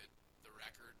 you look at the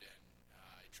record, and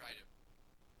I try to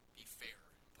be fair,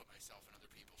 put myself in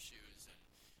other people's shoes, and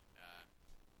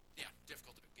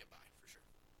difficult to get by for sure.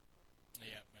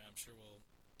 Yeah, man, I'm sure we'll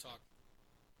talk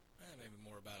maybe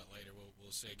more about it later.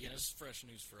 We'll see. Again, this is fresh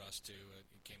news for us too. It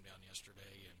came down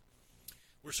yesterday, and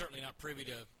we're certainly not privy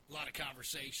to a lot of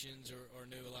conversations or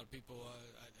knew a lot of people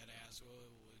had asked,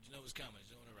 well, did you know it was coming?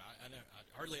 Did you know whatever? I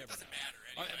hardly ever Doesn't know. matter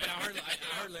anyway. But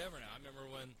I hardly ever know. I remember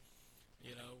when,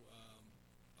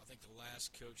 I think the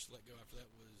last coach let go after that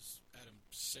was Adam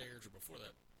Sayers, or before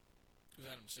that it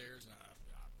was Adam Sayers, and I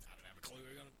don't have a clue.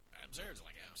 Adam Sayers,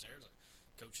 like Adam Sayers.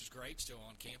 Coach is great, still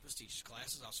on campus, teaches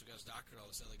classes, also got his doctorate, all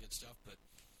this other good stuff. But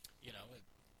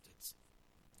it's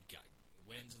got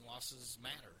wins and losses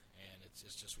matter, and it's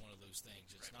just one of those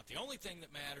things. It's not the only thing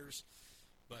that matters,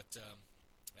 but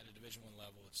at a Division I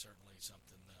level, it's certainly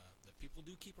something that people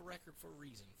do keep a record for a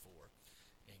reason for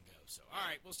and go. So, all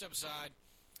right, we'll step aside.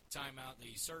 Timeout.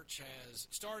 The search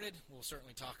has started. We'll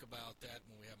certainly talk about that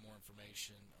when we have more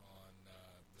information on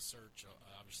the search.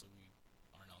 Obviously, we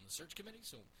aren't on the search committee,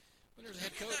 so when there's a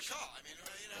head coach. Call. I mean,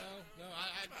 No,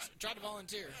 I tried to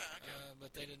volunteer, okay.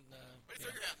 but they didn't. But you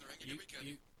throw your hat in the ring. You do what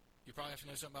you can. You probably have to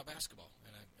know something about basketball,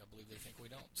 and I believe they think we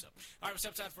don't. So, all right, we'll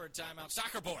step aside for a timeout.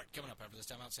 Soccer board coming up after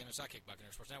this timeout. San Jose Sidekick,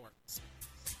 Buccaneers Sports Network.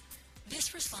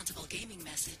 This responsible gaming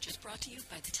message is brought to you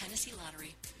by the Tennessee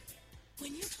Lottery.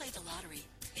 When you play the lottery,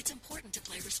 it's important to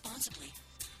play responsibly.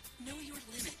 Know your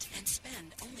limit and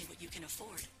spend only what you can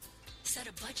afford. Set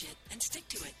a budget and stick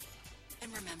to it.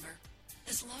 And remember,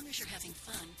 as long as you're having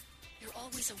fun, you're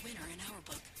always a winner in our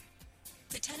book.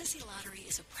 The Tennessee Lottery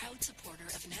is a proud supporter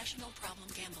of National Problem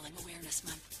Gambling Awareness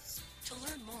Month. To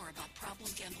learn more about problem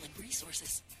gambling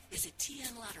resources, visit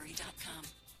tnlottery.com.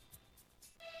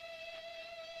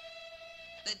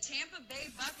 The Tampa Bay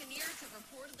Buccaneers have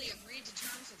reportedly agreed to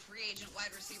terms with free agent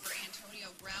wide receiver Antonio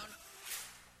Brown.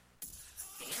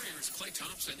 The Warriors' Klay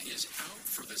Thompson is out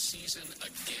for the season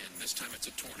again. This time it's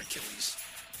a torn Achilles.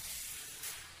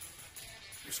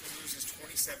 Michigan loses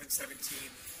 27-17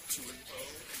 to an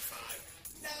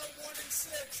 0-5. Now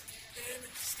 1-6. And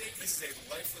state this is a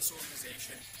lifeless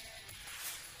organization.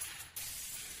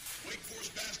 Wake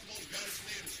Forest basketball's got its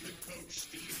name. It's head coach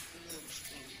Steve Forbes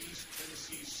from East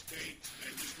Tennessee State.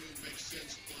 And this move makes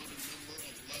sense on a number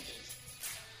of levels.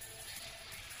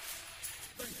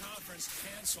 Southern Conference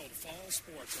canceled fall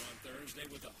sports on Thursday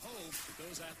with the hope that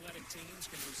those athletic teams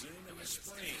can resume in the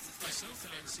spring. The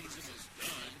Southern season is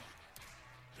done.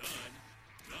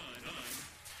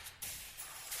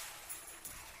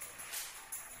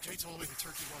 Jay told me the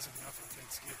turkey wasn't enough for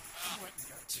Thanksgiving. I went and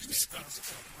got 2 pounds of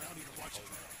brownie to watch it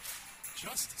grow.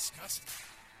 Just disgusting.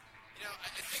 You know, I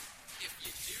think if you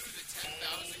do the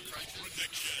 10,000 crunches,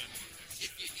 Prediction.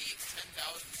 if you eat 10,000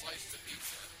 slices of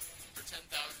pizza for 10,000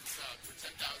 subs or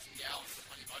 10,000 gallons of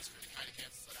honey mustard, it kind of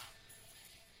cancels it out.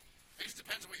 It just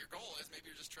depends on what your goal is. Maybe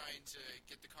you're just trying to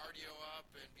get the cardio up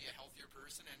and be a healthier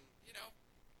person, and,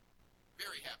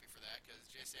 very happy for that because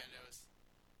Jay Sandos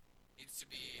needs to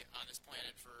be on this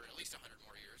planet for at least 100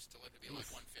 more years to live to be like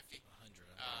 150. 100,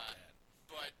 I like that.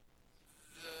 But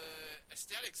the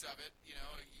aesthetics of it,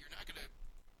 you're not going to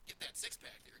get that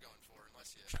six-pack that you're going for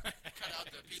unless you cut out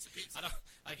a piece of pizza.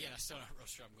 I still not real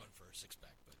sure I'm going for a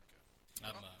 6-pack, but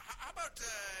How about?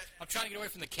 I'm trying to get away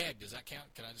from the keg. Does that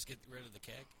count? Can I just get rid of the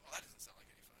keg? Well, that doesn't sound like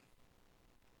any fun.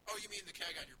 Oh, you mean the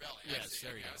keg on your belly? Yes,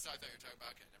 there you go. I thought you were talking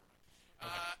about. Okay, never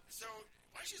mind. So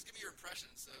why don't you just give me your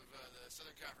impressions of the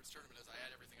Southern Conference tournament as I add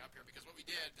everything up here? Because what we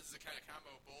did, this is a kind of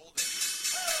combo bowl.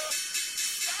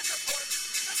 Stack report.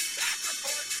 The stack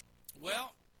report.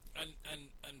 Well,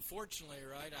 unfortunately,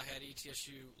 right, I had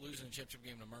ETSU losing the championship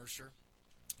game to Mercer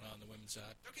on the women's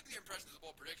side. Don't give me the impressions of the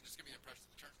bowl prediction. Just give me the impressions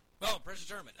of the tournament. Well, impressions of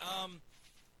the tournament.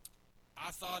 I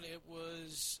thought it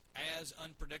was as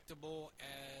unpredictable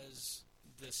as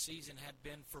the season had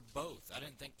been for both. I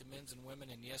didn't think the men's and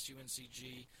women, and yes,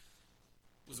 UNCG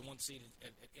was the one seed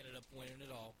and ended up winning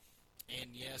it all. And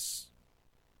yes,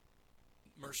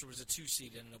 Mercer was a 2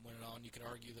 seed, ended up winning it all, and you could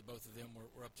argue that both of them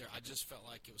were up there. I just felt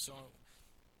like it was so.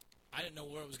 I didn't know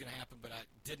where it was going to happen, but I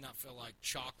did not feel like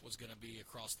chalk was going to be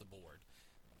across the board.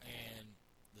 And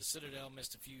the Citadel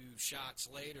missed a few shots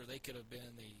later. They could have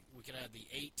been we could have the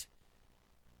 8,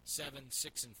 7,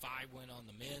 6, and 5 win on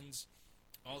the men's.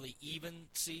 All the even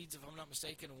seeds, if I'm not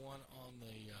mistaken, won on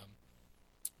the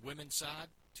women's side,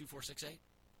 2, 4, 6, 8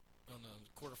 on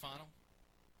the quarterfinal.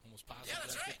 Almost positive. Yeah,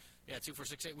 that's right. Yeah, 2, 4,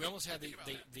 6, 8. We almost had the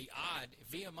odd.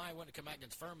 If VMI wouldn't come back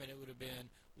against Furman, it would have been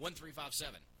 1, 3, 5,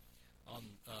 7 on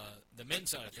the men's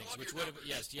side of things, which would have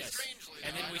yes. Strangely,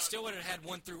 and then we still would have had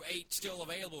 1 through 8 still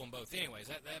available in both. Anyways,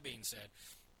 that being said,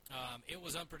 it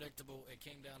was unpredictable. It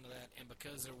came down to that, and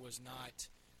because there was not.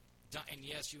 And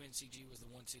yes, UNCG was the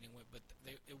 1 seed and went, but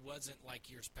it wasn't like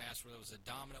years past where there was a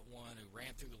dominant one who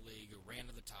ran through the league, who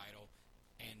ran to the title,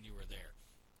 and you were there.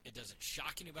 It doesn't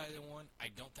shock anybody that won. I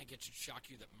don't think it should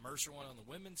shock you that Mercer won on the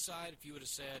women's side. If you would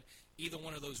have said either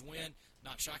one of those win,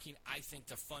 not shocking. I think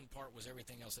the fun part was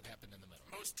everything else that happened in the middle.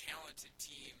 Most talented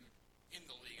team in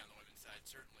the league on the women's side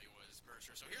certainly was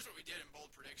Mercer. So here's what we did in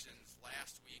bold predictions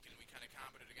last week, and we kind of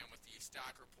commented again with the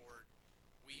stock report.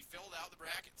 We filled out the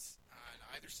brackets on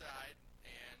either side,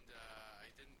 and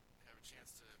I didn't have a chance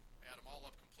to add them all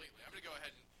up completely. I'm going to go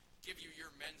ahead and give you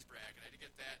your men's bracket. I had to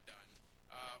get that done.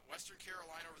 Western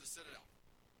Carolina over the Citadel.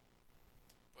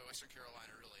 Boy, Western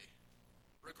Carolina really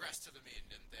regressed to the mean,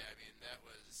 didn't they? I mean,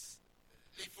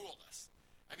 they fooled us.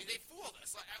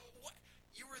 Like,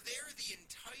 you were there the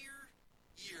entire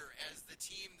year as the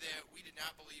team that we did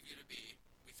not believe you to be.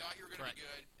 We thought you were going to be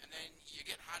good, and then you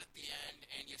get hot at the end,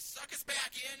 and you suck us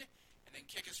back in, and then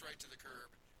kick us right to the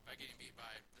curb by getting beat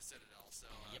by the Citadel.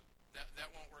 So that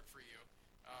won't work for you.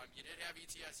 You did have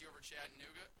ETSU over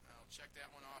Chattanooga. I'll check that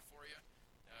one off for you.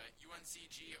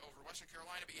 UNCG over Western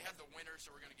Carolina, but you had the winner,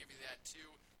 so we're going to give you that too.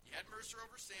 You had Mercer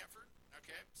over Sanford.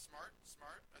 Okay, smart.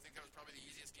 I think that was probably the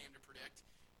easiest game to predict.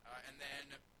 And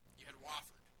then you had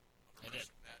Wofford over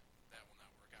Mercer. That will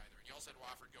not work either. And you also had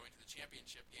Wofford going to the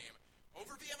championship game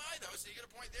over VMI, though, so you get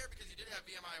a point there because you did have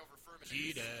VMI over Furman.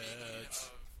 Speaking of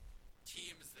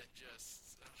teams that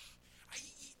just...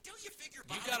 don't you figure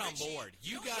Bob You got on Ritchie, board.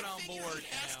 You got on board. He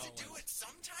has to do it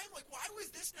sometime? Like, why was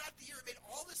this not the year? It made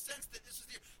all the sense that this was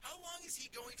the year. How long is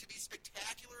he going to be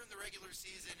spectacular in the regular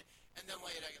season and then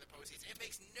lay it out in the postseason? It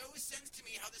makes no sense to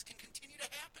me how this can continue to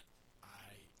happen.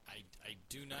 I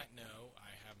do not know.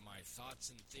 I have my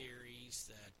thoughts and theories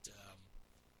that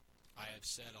I have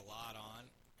said a lot on,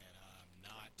 and I'm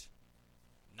not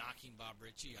knocking Bob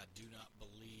Ritchie. I do not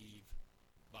believe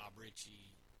Bob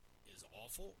Ritchie is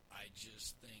awful. I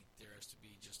just think there has to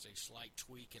be just a slight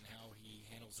tweak in how he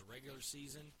handles the regular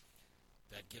season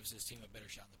that gives his team a better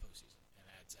shot in the postseason. And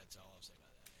that's all I'll say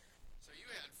about that. So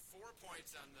you had 4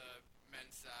 points on the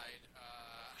men's side.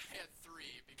 I had 3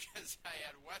 because I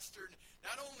had Western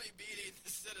not only beating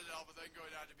the Citadel, but then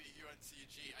going on to beat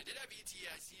UNCG. I did have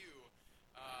ETSU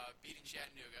beating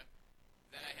Chattanooga.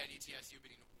 Then I had ETSU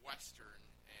beating Western,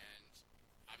 and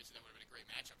obviously that would have been a great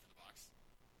matchup for the Bucks.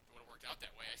 It would have worked out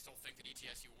that way. I still think that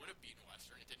ETSU would have beaten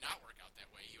Western. It did not work out that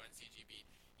way. UNCG beat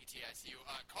ETSU.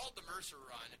 Called the Mercer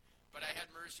run, but I had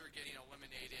Mercer getting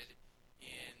eliminated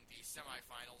in the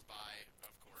semifinals by,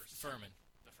 of course, Furman.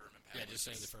 The Furman Paladins. Yeah, just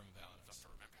say the Furman Paladins. The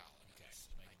Furman Paladins. Okay.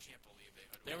 I can't believe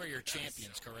they were your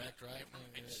champions, correct? Right? I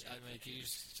mean, can you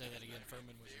say that again?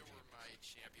 Furman was. They were my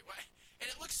champion. And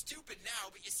it looks stupid now,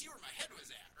 but you see where my head was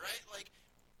at, right? Like,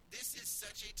 this is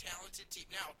such a talented team.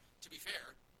 Now, to be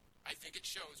fair, I think it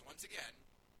shows once again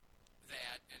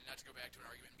that, and not to go back to an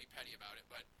argument and be petty about it,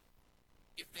 but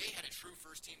if they had a true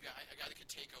first-team guy, a guy that could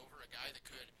take over, a guy that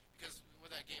could, because what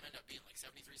that game ended up being, like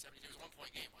 73-72, it was a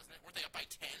one-point game, wasn't it? Weren't they up by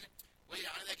 10 late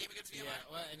on in that game against VMI?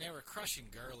 Yeah, well, and they were crushing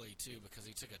Gurley, too, because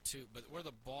he took a 2, but where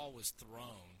the ball was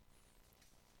thrown,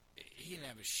 he didn't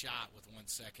have a shot with 1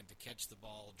 second to catch the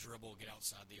ball, dribble, get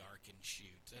outside the arc, and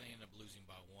shoot. They ended up losing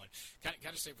by 1. Kind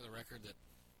I just say for the record that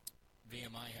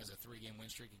VMI has a 3-game win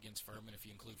streak against Furman if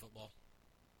you include football.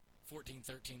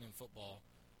 14-13 in football,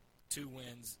 2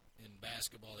 wins in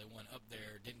basketball. They won up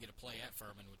there, didn't get a play at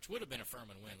Furman, which would have been a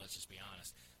Furman win, let's just be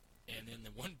honest. And then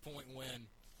the 1-point win,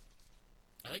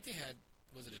 I think they had,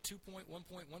 was it a 2-point,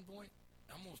 1-point, 1-point?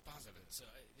 I'm almost positive. So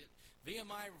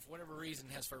VMI, for whatever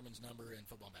reason, has Furman's number in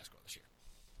football and basketball this year.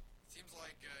 Seems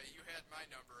like you had my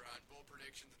number on bowl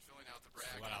predictions and filling out the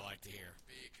bracket. That's what I like to hear.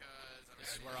 Because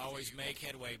this is where I always make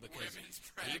headway because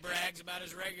he brags about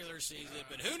his regular season,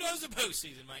 but who knows the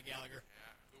postseason, Mike Gallagher?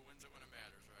 Yeah, who wins it when it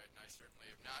matters, right? And I certainly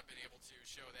have not been able to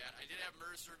show that. I did have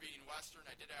Mercer beating Western.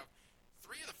 I did have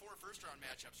 3 of the 4 first-round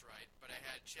matchups right, but I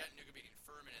had Chattanooga beating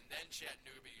Furman and then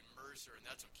Chattanooga beating Mercer, and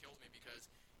that's what killed me because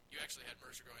you actually had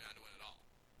Mercer going on to win it all.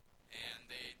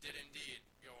 And they did indeed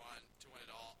go on to win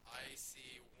it all. I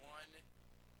see 1,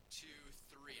 2,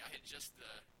 3. I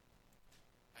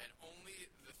had only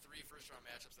the 3 first-round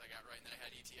matchups that I got right, and then I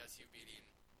had ETSU beating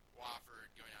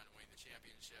Wofford going on to win the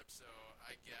championship. So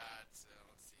I got,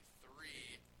 3.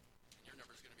 And your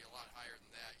number's going to be a lot higher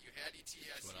than that. You had ETSU.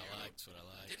 That's what I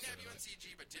like. Didn't have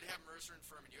UNCG, but did have Mercer and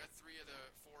Furman. You had 3 of the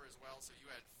 4 as well, so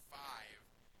you had 5.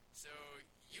 So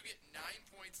you get 9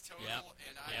 points total,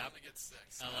 and I only get 6.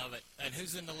 I love it. And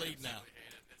who's in the lead now? I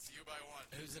hate it. It's you by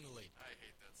 1. Who's in the lead? I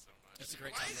hate that so much. This is a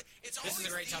great time. This is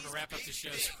a great time to wrap up the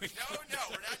show. No,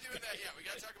 we're not doing that yet. We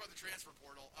got to talk about the transfer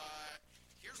portal.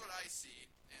 Here's what I see,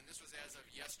 and this was as of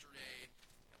yesterday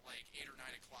at like 8 or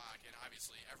 9 o'clock, and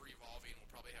obviously ever evolving.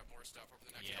 We'll probably have more stuff over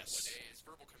the next couple of days.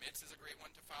 Verbal Commits is a great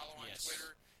one to follow on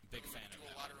Twitter. Big fan of that. Do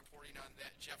a lot of reporting on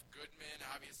that. Jeff Goodman,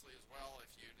 obviously, as well.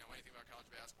 If you know anything about college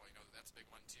basketball, you know that that's a big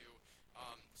one, too.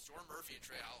 Storm Murphy and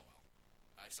Trey Hollowell.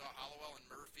 I saw Hollowell and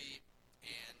Murphy,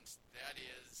 and that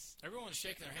is... Everyone's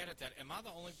shaking their head at that. Am I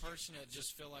the only person that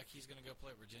just feel like he's going to go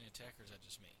play at Virginia Tech, or is that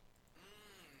just me?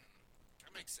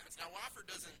 That makes sense. Now, Wofford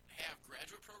doesn't have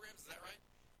graduate programs, is that right?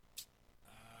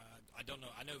 I don't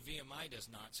know. I know VMI does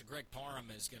not. So Greg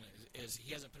Parham is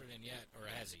he hasn't put it in yet,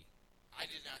 or has he? I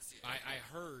did not see it. I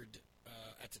heard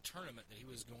at the tournament that he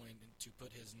was going to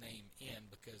put his name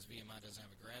in because VMI doesn't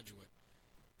have a graduate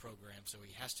program, so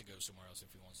he has to go somewhere else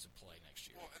if he wants to play next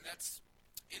year. Well, and that's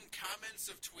in comments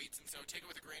of tweets, and so take it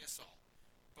with a grain of salt.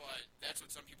 But that's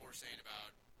what some people were saying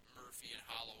about Murphy and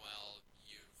Hollowell.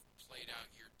 You've played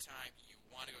out your time. You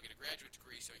want to go get a graduate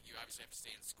degree, so you obviously have to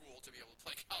stay in school to be able to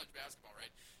play college basketball,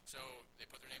 right? So they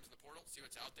put their names in the portal, see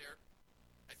what's out there.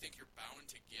 I think you're bound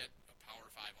to get a Power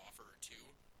 5 offer or 2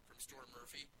 from Storm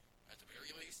Murphy, at the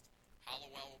very least.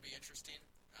 Hollowell will be interesting.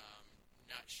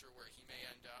 Not sure where he may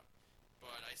end up.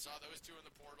 But I saw those 2 in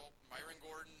the portal. Myron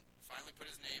Gordon finally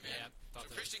put his name in. So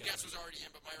Christian Guest was already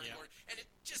in, but Myron Gordon. And it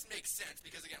just makes sense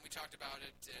because, again, we talked about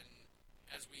it and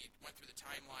as we went through the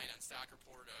timeline on Stock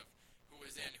Report of who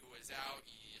was in, who was out.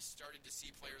 You started to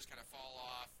see players kind of fall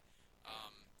off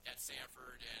at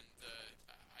Sanford. And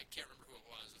I can't remember who it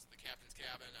was. Was it the Captain's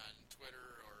Cabin on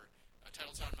Twitter or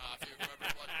Titletown Mafia, whoever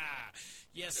it was?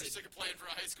 Yes. They're sick of playing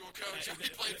for a high school coach.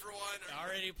 Already played for one.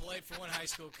 Already played for one high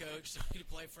school coach. Already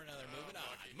played for another.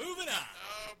 Moving on.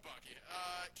 Oh, Bucky.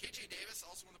 KJ Davis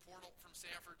also in the portal from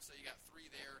Sanford, so you got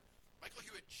 3 there. Michael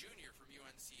Hewitt Jr. from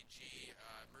UNCG.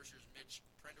 Mercer's Mitch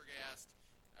Prendergast.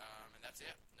 And that's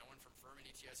it. No one from Furman,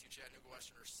 ETSU, Chattanooga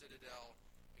Western, or Citadel.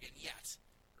 Again, yet.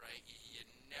 Right? You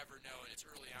never know, and it's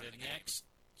early on in the game. The next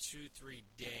 2-3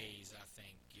 days, I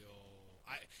think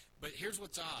but here's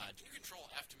what's odd. Can you control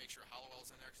F to make sure Hollowell's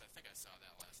in there? Because I think I saw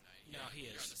that last night. No, he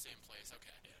is. You're in the same place.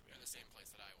 Okay. Yeah, you're in the same place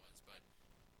that I was. But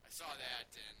I saw that,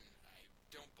 and I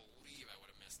don't believe I would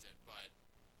have missed it. But,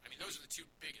 I mean, those are the 2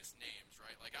 biggest names,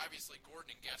 right? Like, obviously,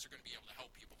 Gordon and Guest are going to be able to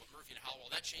help people, but Murphy and Hollowell,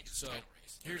 that changes the title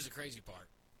race. Here's the crazy part.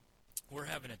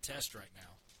 We're having a test right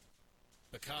now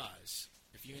because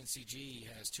if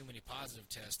UNCG has too many positive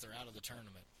tests, they're out of the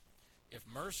tournament. If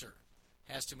Mercer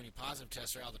has too many positive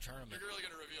tests out of the tournament, you're really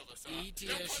going to reveal this, huh?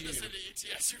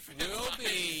 ETSU will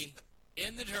be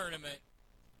in the tournament,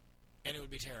 and it would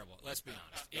be terrible. Let's be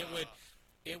honest.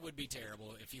 It would be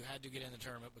terrible if you had to get in the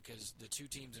tournament because the 2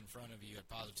 teams in front of you had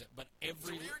positive tests. But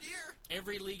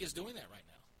every league is doing that right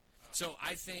now. So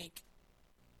I think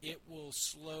it will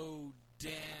slow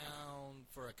down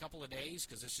for a couple of days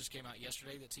because this just came out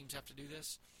yesterday that teams have to do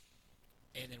this.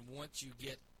 And then once you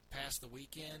get past the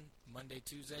weekend, Monday,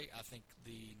 Tuesday, I think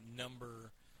the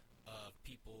number of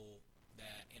people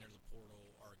that enter the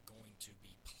portal are going to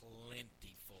be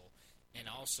plentiful. And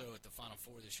also at the Final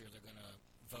Four this year, they're going to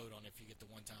vote on if you get the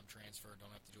one-time transfer,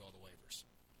 don't have to do all the waivers.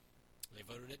 They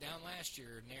voted it down last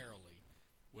year narrowly.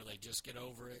 Will they just get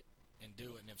over it and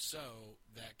do it? And if so,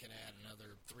 that could add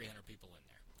another 300 people in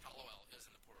there. Hollowell is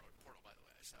in the portal, by the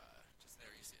way. I saw just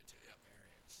there. You see it too. Yep. There he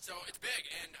So it's big,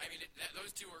 and I mean,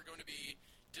 those two are going to be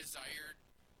desired,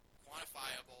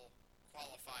 quantifiable,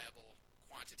 qualifiable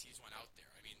quantities when out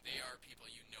there. I mean, they are people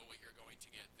you know what you're going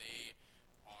to get. They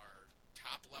are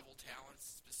top-level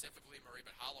talents, specifically Murray,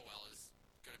 but Hollowell is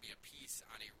going to be a piece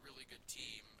on a really good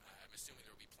team. I'm assuming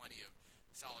there will be plenty of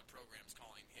solid programs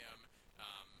calling him.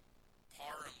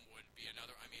 Parham would be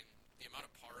another. I mean, the amount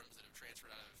of Parhams that have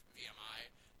transferred out of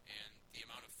VMI and the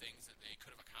amount of things that they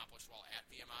could have accomplished while at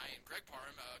VMI, and Greg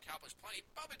Parham accomplished plenty.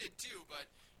 Bubba did too, but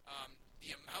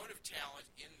the amount of talent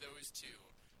in those two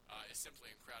is simply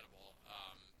incredible.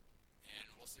 And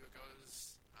we'll see what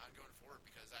goes on going forward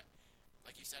because,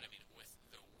 like you said, I mean, with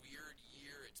the weird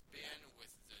year it's been,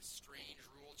 with the strange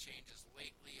rule changes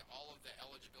lately, all of the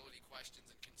eligibility questions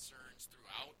and concerns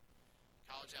throughout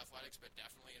college athletics, but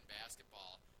definitely in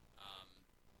basketball,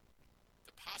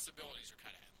 the possibilities are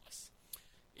kind of endless.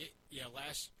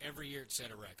 Every year it set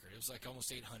a record. It was like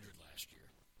almost 800 last year.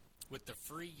 With the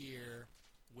free year,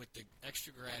 with the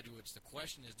extra graduates, the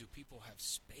question is, do people have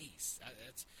space?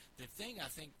 That's the thing.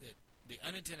 I think that the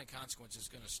unintended consequence is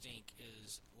going to stink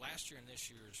is last year and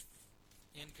this year's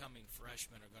incoming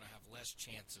freshmen are going to have less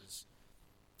chances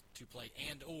to play,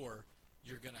 and or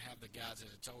you're going to have the guys that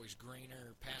it's always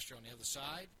greener pasture on the other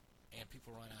side, and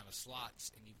people run out of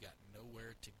slots, and you've got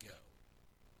nowhere to go,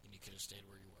 and you could have stayed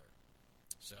where you were.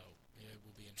 So it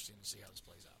will be interesting to see how this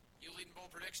plays out. You leading bowl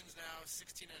predictions now,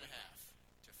 16.5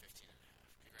 to 15.5.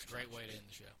 It's a great way to end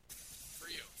the show. For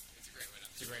you, it's a great way to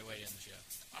end the show. It's a great way to end the show.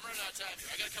 I'm running out of time here.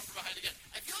 I got to come from behind again.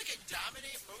 I feel like I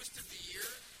dominate most of the year,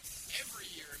 every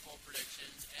year in bowl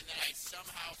predictions, and then I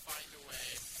somehow find a way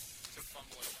to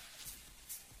fumble it away.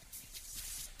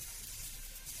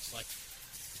 It's like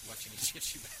watching these hit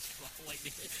you basketball lately.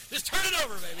 Just turn it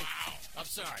over, baby. Wow. I'm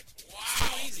sorry.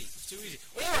 Wow. It's too easy.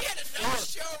 We had another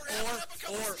show wrapping up a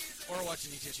couple seasons. Or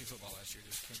watching ETSU football last year.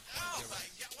 Just oh, my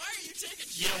God. Why are you taking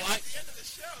shots at the end of the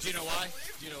show? Do you know why?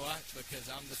 Do you know why? Because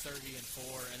I'm the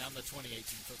 30-4, and I'm the 2018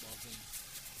 football team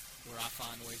where I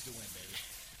find ways to win, baby.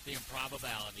 The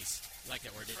improbabilities. You like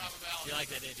that word, didn't you? You like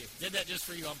that, didn't you? Did that just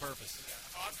for you on purpose.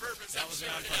 Yeah. On purpose. That was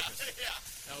on purpose. Yeah.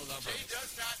 That was on purpose. Jay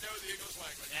does not know the English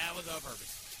language. That was on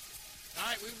purpose. All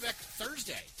right, we'll be back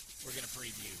Thursday. We're going to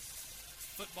preview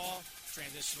football,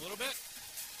 transition a little bit,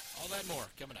 all that more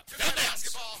coming up. Good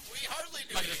basketball. We hardly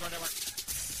knew it.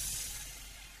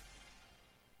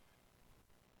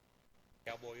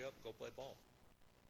 Cowboy up, go play ball.